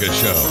Cesca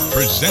Show,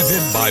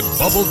 presented by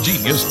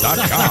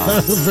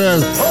BubbleGenius.com.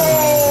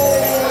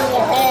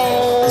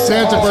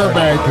 Santa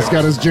Burbank has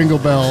got his jingle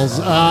bells.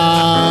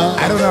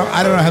 I don't know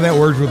how that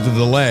worked with the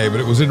delay, but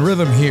it was in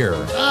rhythm here.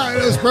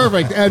 It was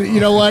perfect. And you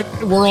know what?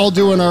 We're all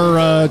doing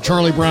our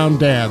Charlie Brown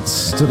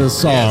dance to this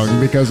song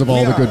because of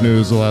all the good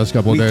news the last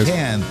couple of days. We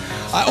can.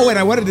 And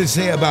I wanted to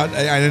say about,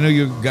 I know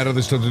you got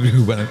other stuff to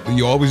do, but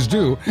you always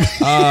do.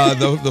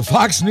 The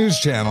Fox News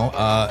Channel,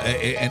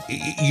 and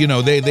you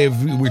know,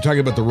 we're talking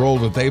about the role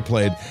that they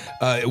played.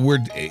 We're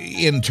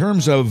in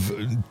terms of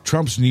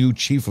Trump's new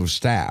chief of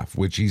staff,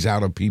 which he's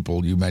out of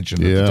people. You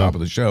mentioned at the top of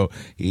the show,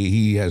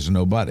 he has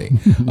nobody,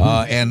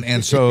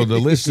 and so the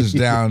list is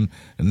down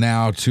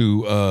now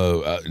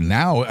to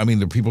now. I mean,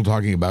 there are people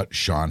talking about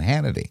Sean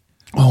Hannity.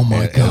 Oh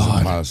my God! As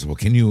impossible.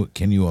 Can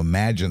you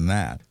imagine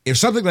that? If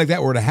something like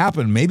that were to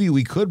happen, maybe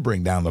we could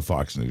bring down the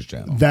Fox News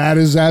Channel. That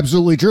is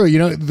absolutely true. You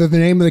know, the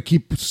name that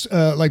keeps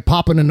like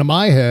popping into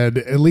my head,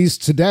 at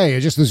least today,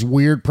 is just this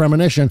weird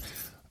premonition.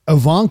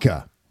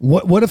 Ivanka.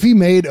 What if he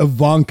made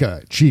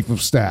Ivanka chief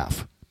of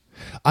staff?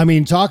 I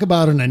mean, talk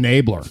about an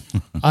enabler.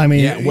 I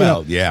mean,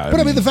 But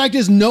I mean, the fact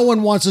is, no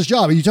one wants this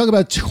job. You talk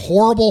about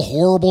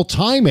horrible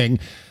timing.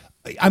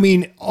 I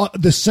mean,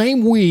 the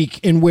same week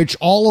in which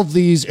all of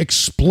these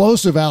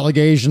explosive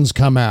allegations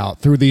come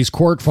out through these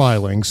court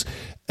filings,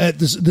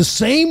 the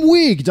same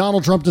week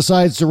Donald Trump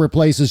decides to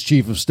replace his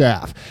chief of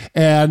staff.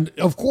 And,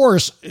 of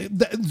course,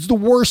 it's the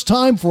worst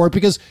time for it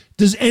because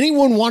does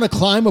anyone want to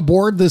climb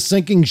aboard this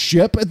sinking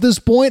ship at this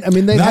point? I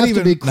mean, they'd have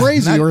to be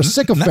crazy or a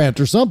sycophant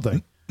or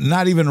something.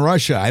 Not even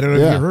Russia. I don't know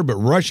if you heard, but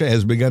Russia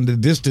has begun to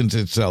distance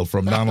itself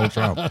from Donald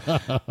Trump.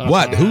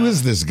 What? Who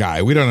is this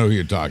guy? We don't know who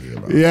you're talking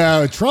about.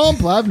 Yeah,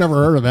 Trump? I've never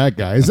heard of that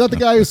guy. Is that the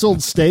guy who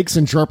sold steaks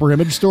in Sharper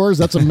Image stores?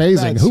 That's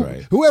amazing. That's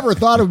right. Whoever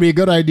thought it would be a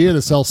good idea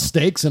to sell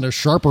steaks in a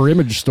Sharper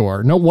Image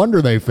store? No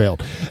wonder they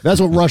failed. That's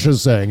what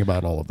Russia's saying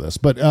about all of this.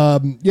 But, I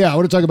want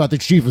to talk about the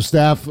chief of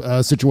staff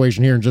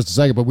situation here in just a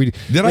second. But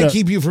Did I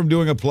keep you from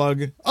doing a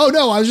plug? Oh,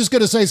 no. I was just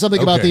going to say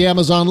something about the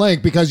Amazon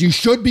link because you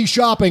should be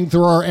shopping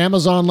through our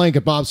Amazon link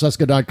at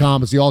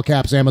BobCesca.com. It's the all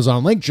caps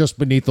Amazon link just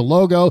beneath the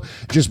logo,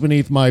 just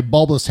beneath my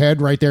bulbous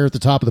head right there at the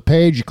top of the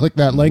page. You click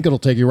that link, it'll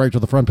take you right to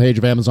the front page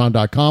of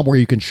Amazon.com where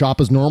you can shop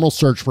as normal,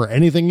 search for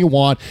anything you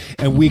want,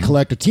 and we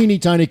collect a teeny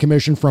tiny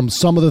commission from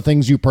some of the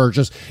things you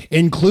purchase,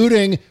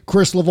 including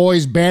Chris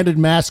Lavoie's Banded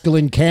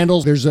Masculine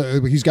Candles.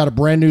 He's got a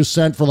brand new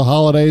scent for the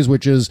holidays,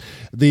 which is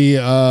the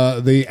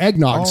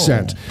eggnog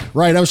scent.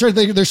 Right. I was trying to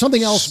think there's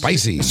something else.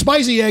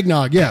 Spicy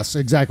eggnog. Yes,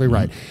 exactly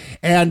right.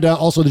 And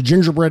also the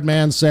Gingerbread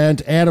Man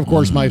scent, and of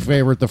course my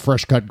favorite, the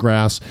fresh cut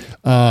grass,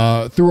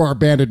 through our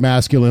Banded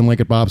Masculine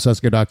link at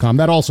BobCesca.com.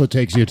 That also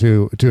takes you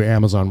to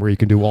Amazon where you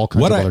can do all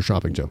kinds of other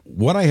shopping too.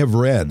 What I have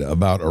read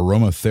about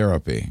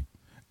aromatherapy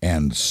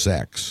and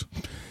sex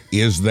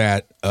is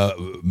that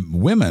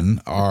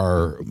women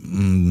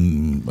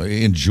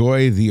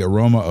enjoy the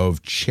aroma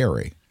of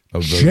cherry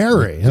of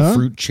the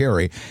fruit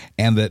cherry,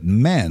 and that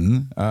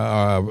men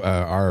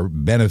are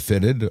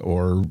benefited,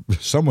 or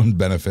someone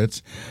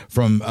benefits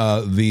from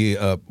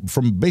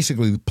from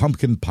basically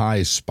pumpkin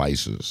pie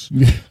spices.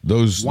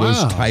 Those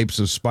types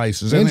of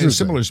spices, and they're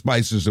similar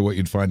spices to what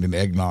you'd find in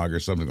eggnog or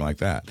something like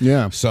that.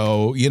 Yeah.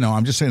 So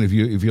I'm just saying, if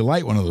you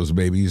light one of those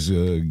babies,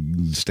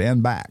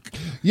 stand back.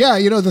 Yeah,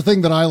 the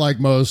thing that I like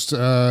most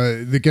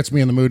that gets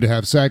me in the mood to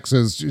have sex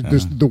is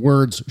the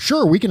words,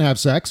 "Sure, we can have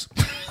sex."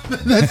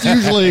 That's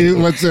usually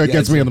what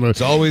gets me in the mood.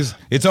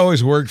 It's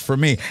always worked for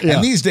me. Yeah.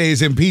 And these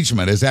days,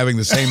 impeachment is having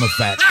the same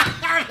effect.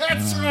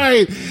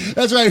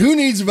 That's right. Who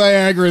needs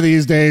Viagra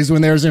these days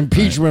when there's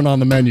impeachment on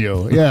the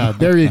menu? Yeah,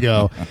 there you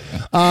go.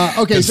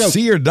 Okay, so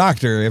see your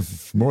doctor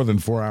if more than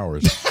 4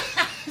 hours.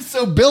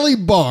 So Billy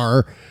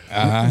Barr.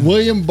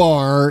 William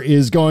Barr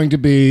is going to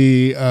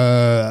be,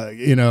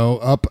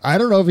 up. I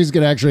don't know if he's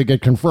going to actually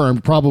get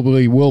confirmed.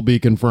 Probably will be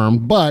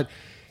confirmed. But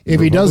if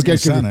he does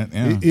get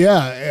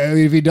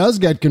if he does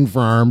get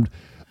confirmed,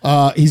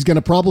 he's going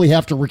to probably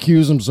have to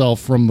recuse himself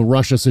from the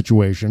Russia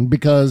situation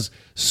because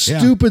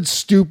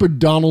stupid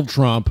Donald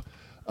Trump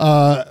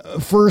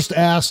first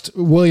asked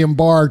William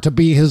Barr to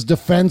be his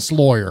defense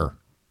lawyer,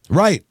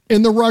 right,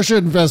 in the Russia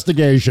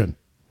investigation.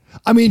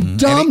 I mean,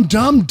 dumb.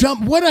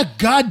 What a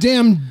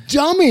goddamn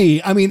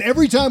dummy. I mean,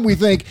 every time we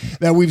think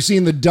that we've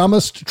seen the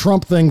dumbest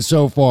Trump thing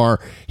so far,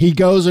 he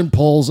goes and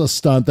pulls a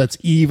stunt that's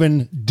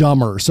even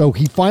dumber. So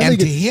he finally...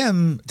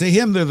 And to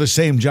him, they're the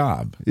same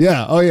job.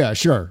 Yeah. Oh, yeah,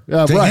 sure.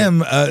 To him,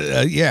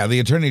 the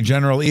attorney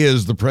general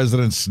is the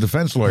president's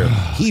defense lawyer.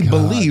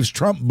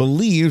 Trump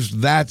believes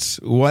that's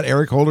what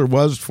Eric Holder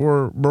was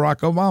for Barack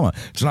Obama.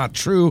 It's not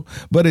true,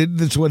 but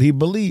it's what he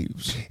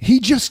believes.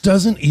 He just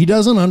doesn't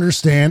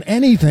understand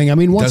anything. I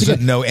mean,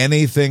 doesn't know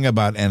anything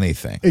about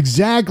anything.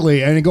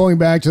 Exactly. And going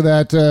back to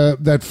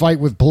that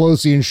fight with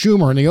Pelosi and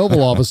Schumer in the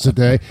Oval Office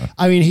today,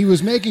 I mean, he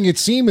was making it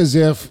seem as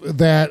if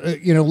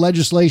that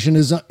legislation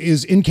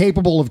is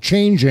incapable of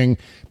changing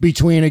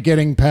between it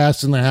getting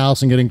passed in the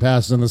House and getting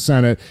passed in the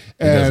Senate,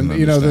 and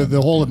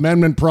the whole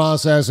amendment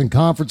process and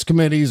conference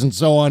committees and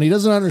so on. He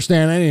doesn't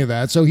understand any of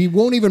that, so he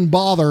won't even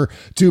bother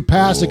to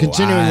pass a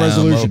continuing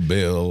resolution. A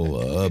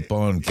bill up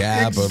on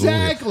Capitol.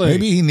 Exactly.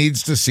 Maybe he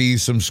needs to see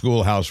some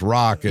Schoolhouse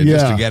Rock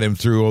just to get him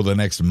through the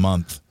next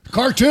month.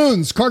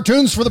 Cartoons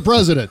for the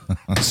president.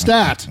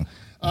 Stat.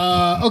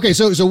 Okay,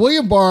 so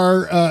William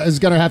Barr is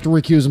going to have to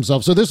recuse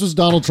himself. So this was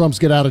Donald Trump's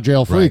get out of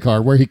jail free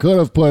card, where he could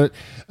have put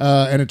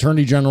an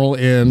attorney general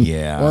in,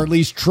 or at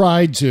least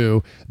tried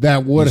to,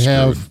 that would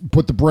have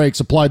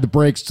applied the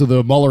brakes to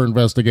the Mueller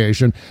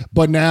investigation.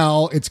 But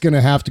now it's going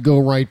to have to go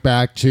right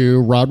back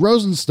to Rod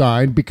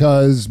Rosenstein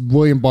because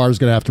William Barr is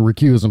going to have to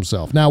recuse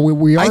himself. Now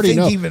we already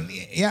know.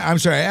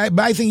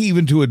 I think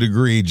even to a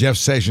degree, Jeff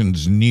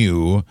Sessions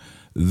knew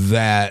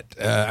that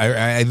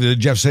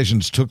Jeff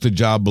Sessions took the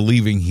job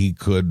believing he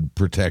could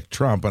protect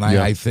Trump, and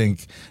I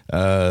think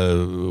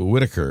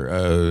Whitaker,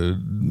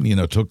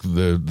 took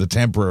the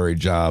temporary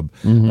job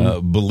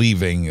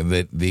believing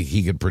that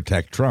he could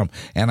protect Trump,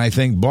 and I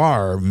think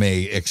Barr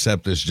may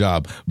accept this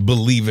job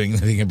believing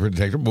that he can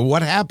protect Trump. But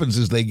what happens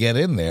is they get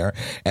in there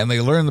and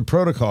they learn the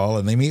protocol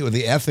and they meet with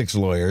the ethics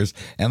lawyers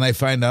and they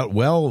find out,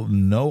 well,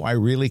 no, I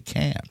really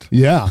can't.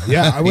 Yeah.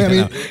 I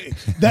mean,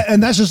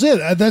 and that's just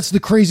it. That's the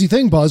crazy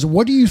thing, Buzz.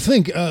 What do you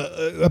think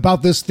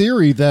about this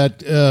theory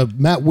that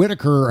Matt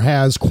Whitaker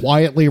has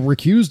quietly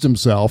recused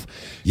himself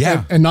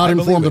and not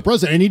informed the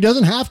president? And he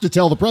doesn't have to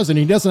tell the president.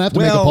 He doesn't have to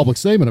make a public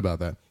statement about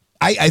that.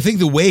 I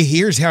think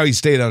here's how he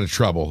stayed out of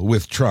trouble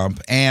with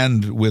Trump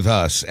and with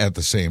us at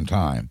the same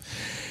time.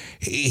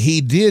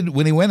 He did,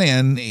 when he went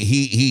in,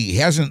 he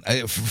hasn't...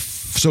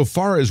 so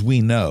far as we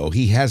know,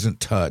 he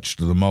hasn't touched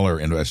the Mueller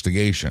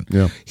investigation.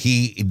 Yeah.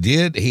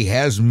 He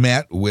has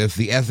met with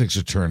the ethics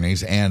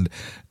attorneys, and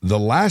the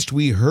last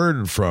we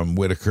heard from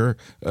Whitaker,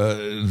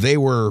 they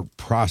were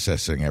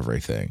processing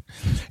everything.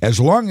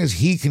 As long as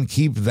he can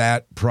keep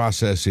that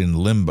process in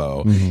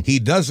limbo, he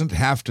doesn't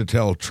have to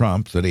tell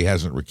Trump that he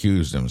hasn't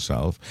recused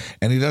himself,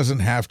 and he doesn't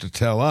have to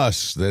tell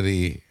us that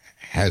he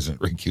hasn't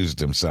recused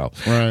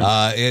himself.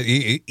 Right.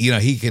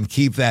 He can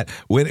keep that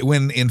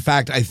when in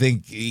fact I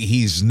think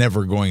he's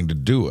never going to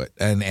do it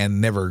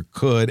and never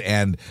could,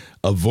 and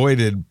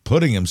avoided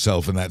putting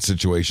himself in that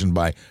situation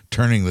by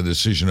turning the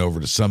decision over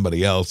to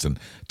somebody else and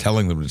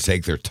telling them to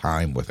take their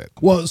time with it.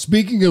 Well,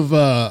 speaking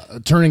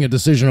of turning a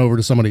decision over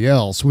to somebody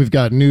else, we've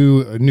got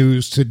new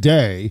news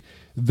today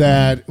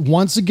that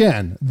once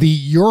again, the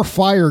 "you're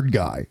fired"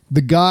 guy, the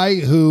guy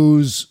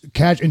whose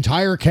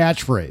entire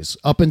catchphrase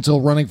up until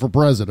running for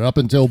president, up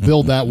until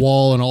build that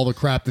wall and all the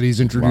crap that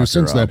he's introduced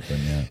since then,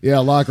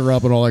 lock her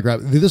up and all that crap.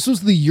 This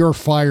was the "you're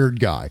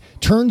fired" guy.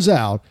 Turns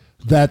out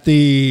that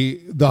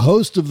the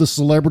host of the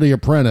Celebrity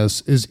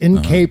Apprentice is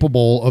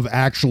incapable of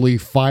actually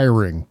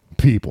firing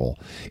people.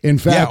 In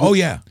fact,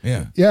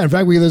 in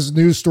fact, we have this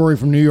news story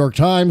from New York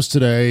Times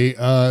today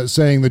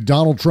saying that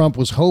Donald Trump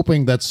was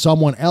hoping that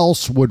someone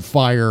else would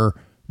fire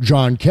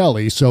John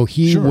Kelly so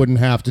he wouldn't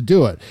have to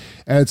do it.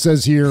 And it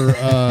says here,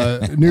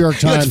 New York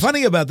Times.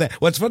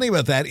 What's funny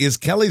about that is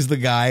Kelly's the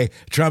guy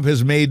Trump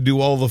has made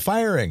do all the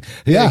firing.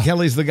 Yeah.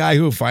 Kelly's the guy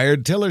who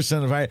fired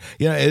Tillerson.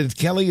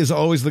 Kelly is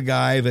always the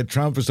guy that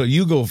Trump is. So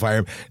you go fire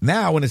him.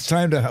 Now, when it's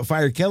time to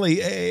fire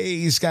Kelly,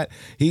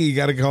 he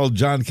got to call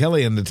John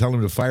Kelly and to tell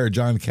him to fire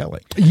John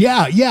Kelly.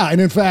 Yeah. And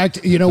in fact,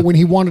 when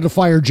he wanted to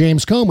fire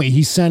James Comey,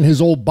 he sent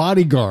his old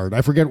bodyguard.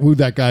 I forget who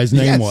that guy's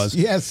name was.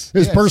 Yes.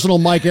 His personal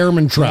Mike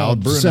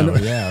Ehrmantraut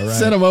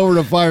sent him over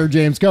to fire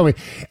James Comey.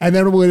 And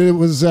then when it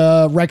was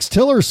Rex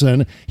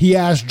Tillerson, he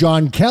asked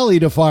John Kelly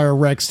to fire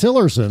Rex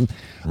Tillerson.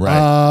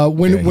 Right.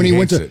 When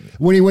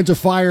he went to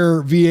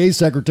fire VA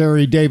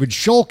Secretary David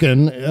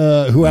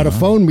Shulkin, who had a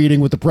phone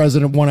meeting with the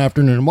president one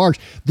afternoon in March,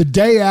 the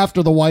day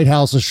after the White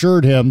House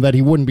assured him that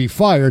he wouldn't be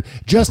fired,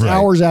 just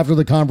hours after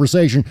the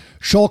conversation,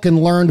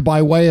 Shulkin learned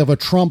by way of a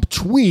Trump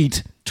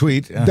tweet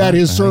that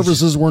his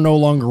services were no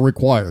longer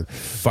required.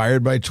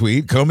 Fired by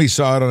tweet. Comey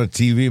saw it on a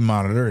TV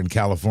monitor in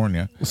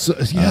California. So,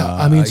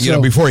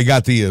 before he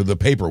got the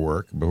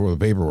paperwork, before the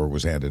paperwork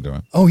was handed to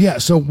him. Oh yeah.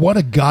 So what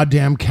a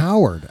goddamn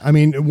coward. I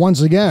mean, once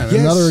again,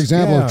 another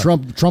example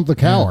of Trump the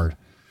coward.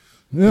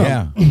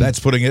 Yeah, that's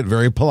putting it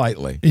very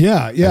politely.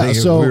 Yeah.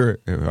 So if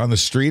we were on the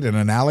street in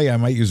an alley, I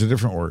might use a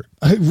different word.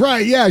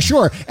 Right. Yeah.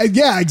 Sure.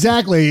 Yeah.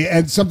 Exactly.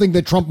 And something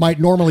that Trump might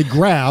normally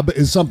grab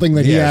is something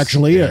that he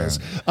actually is.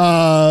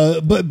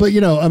 But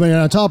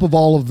on top of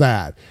all of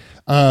that,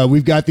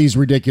 we've got these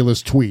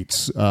ridiculous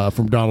tweets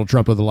from Donald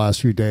Trump of the last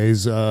few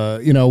days.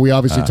 We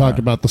obviously talked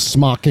about the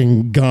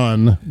smocking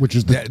gun, which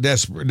is the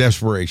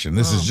desperation.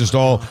 This is just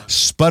all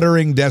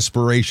sputtering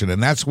desperation,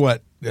 and that's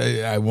what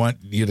I want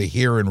you to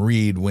hear and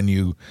read when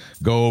you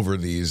go over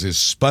these is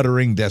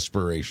sputtering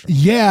desperation.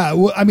 Yeah.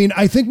 Well, I mean,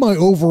 I think my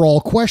overall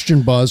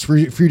question, Buzz, for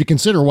you to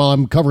consider while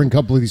I'm covering a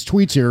couple of these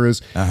tweets here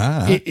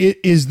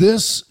is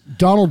this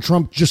Donald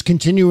Trump just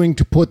continuing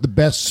to put the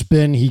best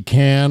spin he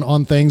can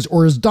on things,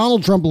 or is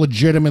Donald Trump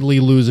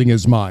legitimately losing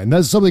his mind?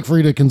 That's something for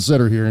you to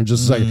consider here in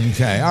just a second.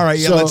 Okay. All right.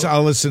 Yeah,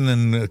 I'll listen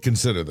and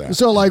consider that.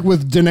 So like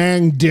with Da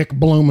Nang Dick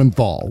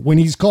Blumenthal, when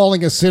he's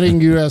calling a sitting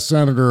U.S.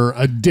 senator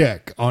a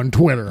dick on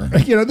Twitter,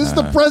 this is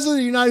the president of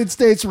the United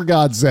States, for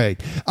God's sake.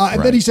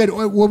 And then he said,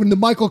 when the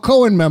Michael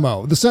Cohen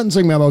memo, the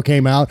sentencing memo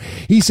came out,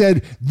 he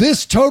said,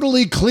 "This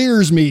totally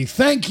clears me.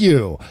 Thank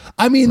you."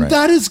 I mean,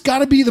 that has got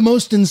to be the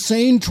most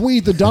insane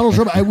tweet that Donald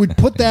Trump, I would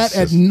put that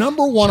at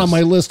number one on my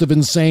list of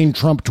insane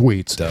Trump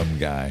tweets. Dumb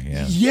guy,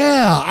 yeah.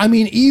 Yeah, I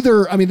mean,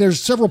 there's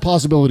several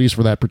possibilities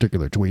for that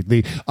particular tweet.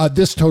 The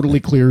 "this totally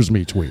clears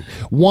me" tweet.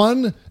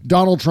 One,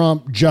 Donald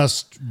Trump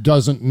just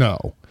doesn't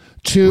know.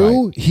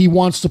 Two, he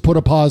wants to put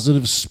a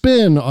positive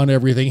spin on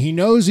everything. He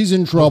knows he's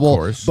in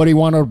trouble, but he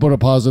wanted to put a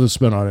positive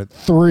spin on it.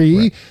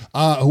 Three,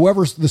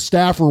 whoever the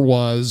staffer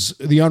was,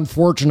 the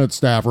unfortunate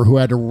staffer who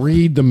had to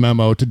read the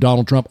memo to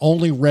Donald Trump,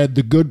 only read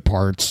the good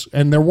parts,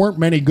 and there weren't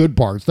many good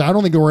parts. I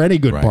don't think there were any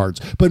good parts.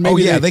 But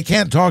maybe they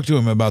can't talk to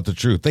him about the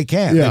truth. They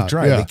can't. They've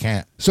tried. They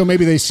can't. So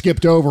maybe they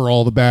skipped over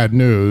all the bad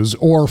news.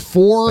 Or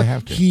four,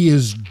 he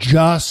is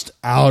just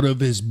out of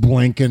his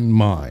blinking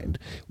mind.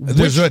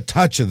 There's a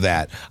touch of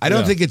that. I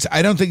don't think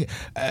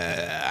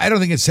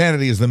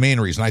insanity is the main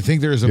reason. I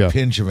think there is a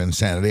pinch of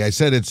insanity. I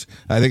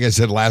think I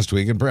said last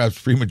week, and perhaps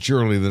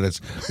prematurely, that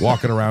it's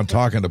walking around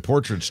talking to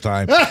portraits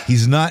time.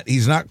 He's not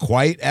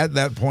quite at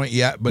that point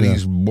yet, but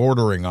he's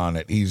bordering on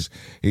it. He's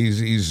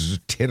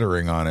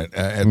tittering on it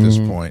at this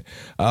point.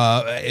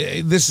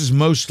 This is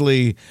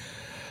mostly.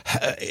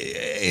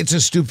 It's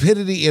a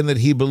stupidity in that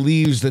he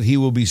believes that he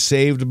will be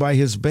saved by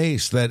his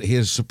base, that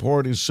his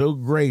support is so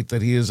great,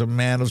 that he is a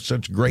man of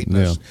such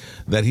greatness,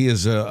 that he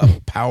is a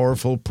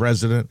powerful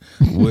president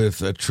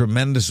with a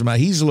tremendous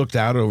amount. He's looked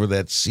out over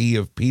that sea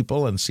of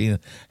people and seen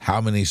how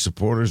many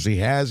supporters he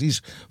has.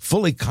 He's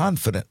fully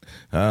confident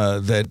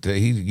that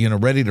he's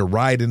ready to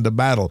ride into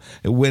battle,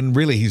 when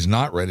really he's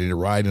not ready to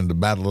ride into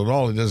battle at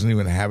all. He doesn't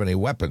even have any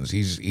weapons.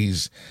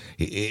 He's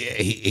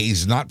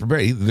not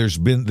prepared.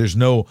 There's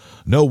no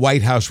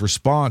White House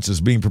response is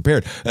being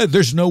prepared.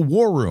 There's no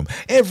war room.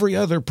 Every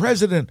other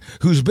president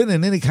who's been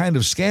in any kind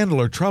of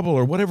scandal or trouble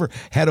or whatever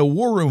had a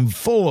war room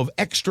full of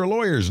extra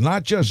lawyers,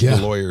 not just the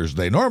lawyers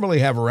they normally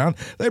have around.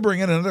 They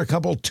bring in another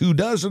 24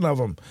 of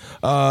them,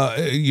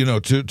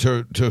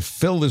 to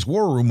fill this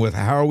war room with.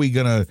 How are we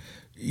going to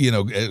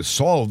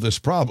solve this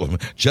problem?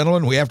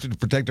 Gentlemen, we have to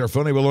protect our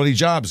phony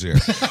jobs here.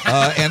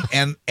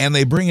 And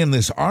they bring in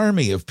this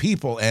army of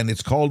people, and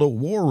it's called a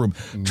war room.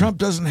 Trump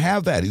doesn't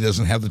have that. He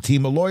doesn't have the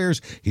team of lawyers.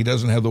 He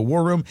doesn't have the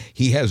war room.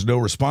 He has no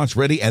response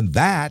ready, and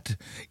that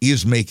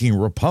is making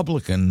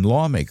Republican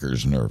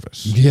lawmakers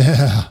nervous.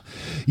 Yeah.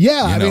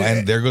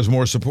 And there goes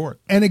more support.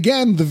 And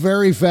again, the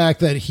very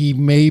fact that he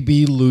may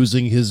be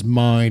losing his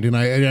mind, and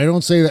I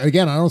don't say that,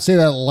 again, I don't say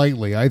that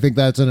lightly. I think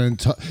that's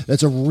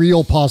a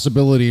real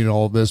possibility in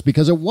all this,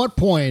 because at what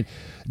point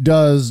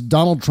does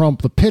Donald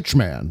Trump, the pitch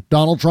man,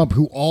 Donald Trump,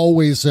 who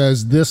always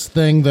says this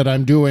thing that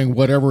I'm doing,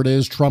 whatever it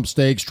is, Trump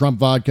steaks, Trump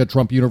vodka,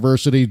 Trump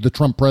University, the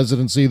Trump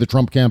presidency, the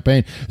Trump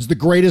campaign, is the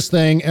greatest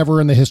thing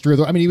ever in the history of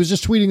the... I mean, he was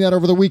just tweeting that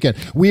over the weekend.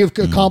 We have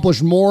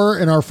accomplished more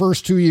in our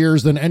first 2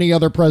 years than any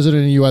other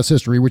president in U.S.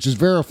 history, which is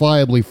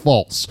verifiably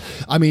false.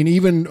 I mean,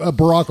 even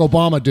Barack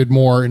Obama did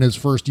more in his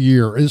first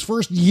year as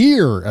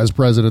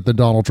president than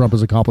Donald Trump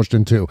has accomplished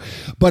in 2.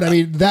 But I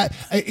mean, that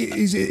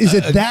is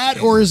it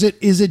that, or is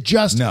it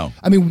just... No.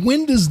 I mean,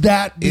 when does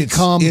that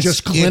become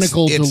just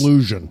clinical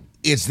delusion?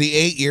 It's the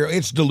 8-year,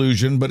 it's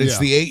delusion, but it's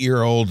the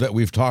 8-year-old that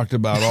we've talked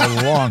about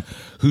all along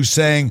who's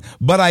saying,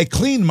 but I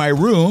clean my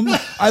room.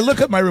 I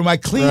look at my room, I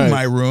clean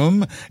my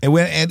room. And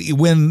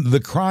when the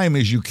crime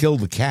is you kill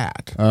the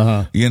cat,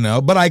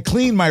 but I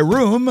clean my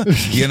room,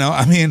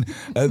 I mean,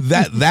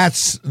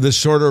 that's the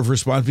sort of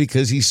response,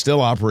 because he still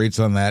operates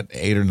on that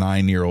 8 or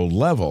 9-year-old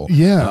level.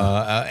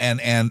 Yeah.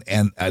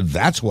 And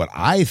that's what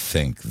I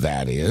think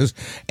that is.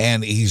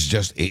 And he's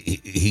just,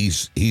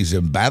 he's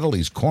in battle,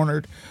 he's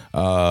cornered.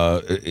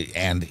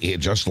 And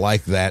just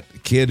like that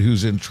kid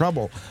who's in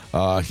trouble,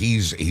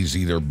 he's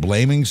either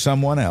blaming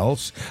someone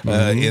else.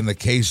 In the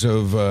case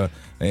of the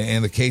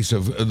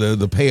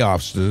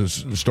payoffs to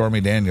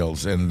Stormy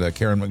Daniels and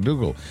Karen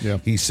McDougal,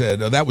 he said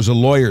that was a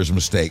lawyer's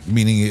mistake,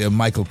 meaning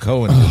Michael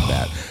Cohen did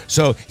that.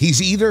 So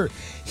he's either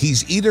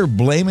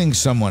blaming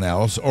someone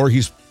else, or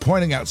he's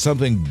pointing out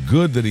something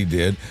good that he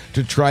did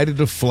to try to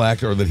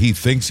deflect, or that he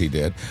thinks he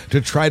did,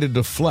 to try to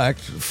deflect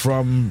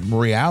from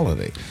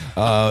reality.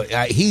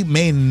 He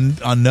may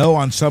know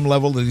on some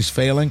level that he's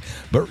failing,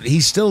 but he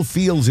still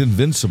feels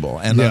invincible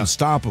and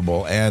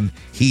unstoppable, and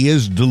he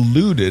is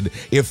deluded.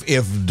 If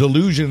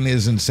delusion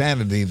is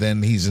insanity,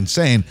 then he's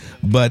insane,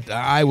 but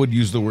I would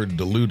use the word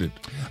deluded.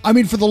 I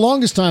mean, for the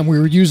longest time, we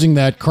were using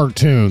that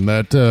cartoon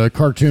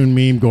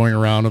meme going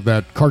around of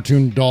that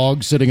cartoon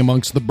dog sitting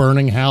amongst the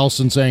burning house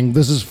and saying,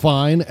 this is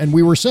fine. And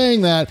we were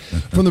saying that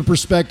from the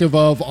perspective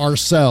of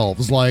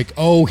ourselves, like,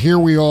 oh, here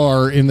we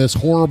are in this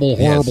horrible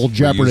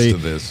jeopardy.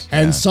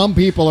 And some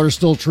people are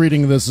still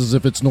treating this as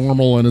if it's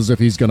normal and as if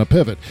he's going to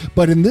pivot.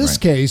 But in this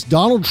case,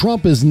 Donald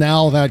Trump is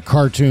now that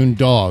cartoon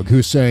dog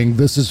who's saying,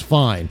 this is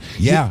fine.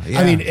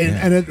 I mean,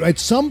 and at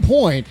some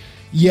point,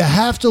 you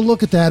have to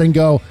look at that and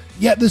go,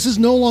 yeah, this is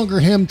no longer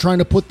him trying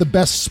to put the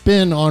best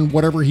spin on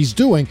whatever he's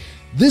doing.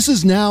 This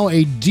is now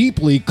a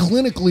deeply,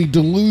 clinically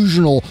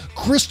delusional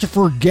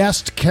Christopher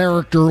Guest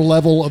character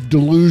level of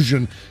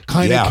delusion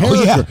kind of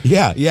character.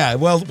 Yeah.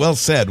 Well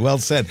said.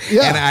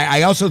 Yeah. And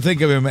I also think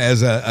of him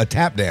as a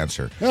tap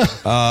dancer,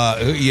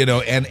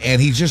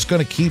 and he's just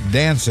going to keep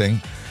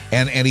dancing.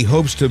 And he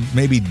hopes to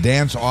maybe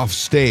dance off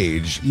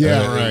stage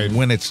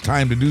when it's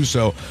time to do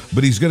so.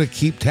 But he's going to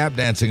keep tap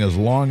dancing as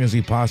long as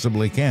he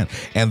possibly can.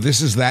 And this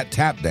is that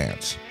tap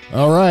dance.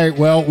 All right.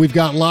 Well, we've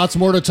got lots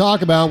more to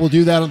talk about. We'll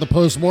do that on the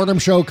Postmortem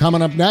Show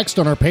coming up next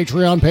on our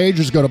Patreon page.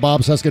 Just go to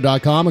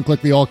bobcesca.com and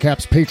click the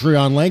all-caps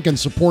Patreon link and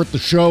support the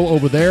show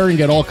over there and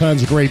get all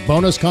kinds of great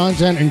bonus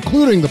content,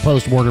 including the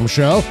Postmortem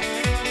Show.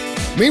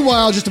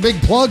 Meanwhile, just a big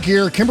plug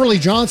here. Kimberly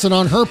Johnson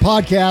on her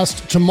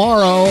podcast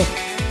tomorrow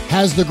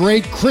has the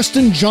great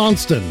Kristen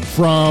Johnston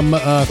from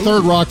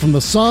Third Rock from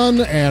the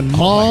Sun and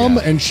Mom,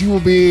 and she will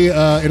be,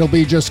 it'll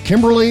be just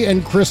Kimberly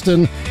and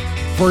Kristen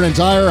for an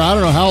entire, I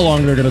don't know how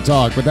long they're going to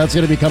talk, but that's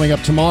going to be coming up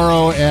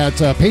tomorrow at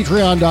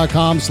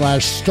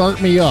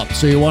patreon.com/startmeup.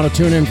 So you want to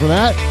tune in for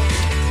that.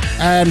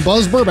 And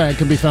Buzz Burbank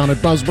can be found at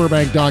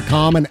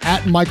buzzburbank.com and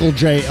at Michael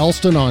J.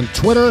 Elston on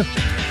Twitter.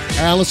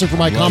 And listen for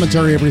my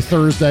commentary every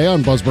Thursday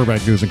on Buzz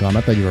Burbank News and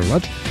Comment. Thank you very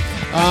much.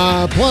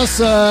 Plus,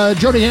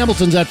 Jody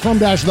Hamilton's at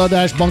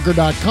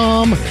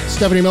from-the-bunker.com.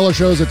 Stephanie Miller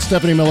Show's at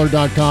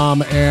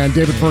stephaniemiller.com. And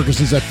David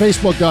Ferguson's at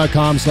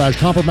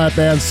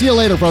facebook.com/compromatband. See you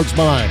later, folks.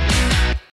 Bye.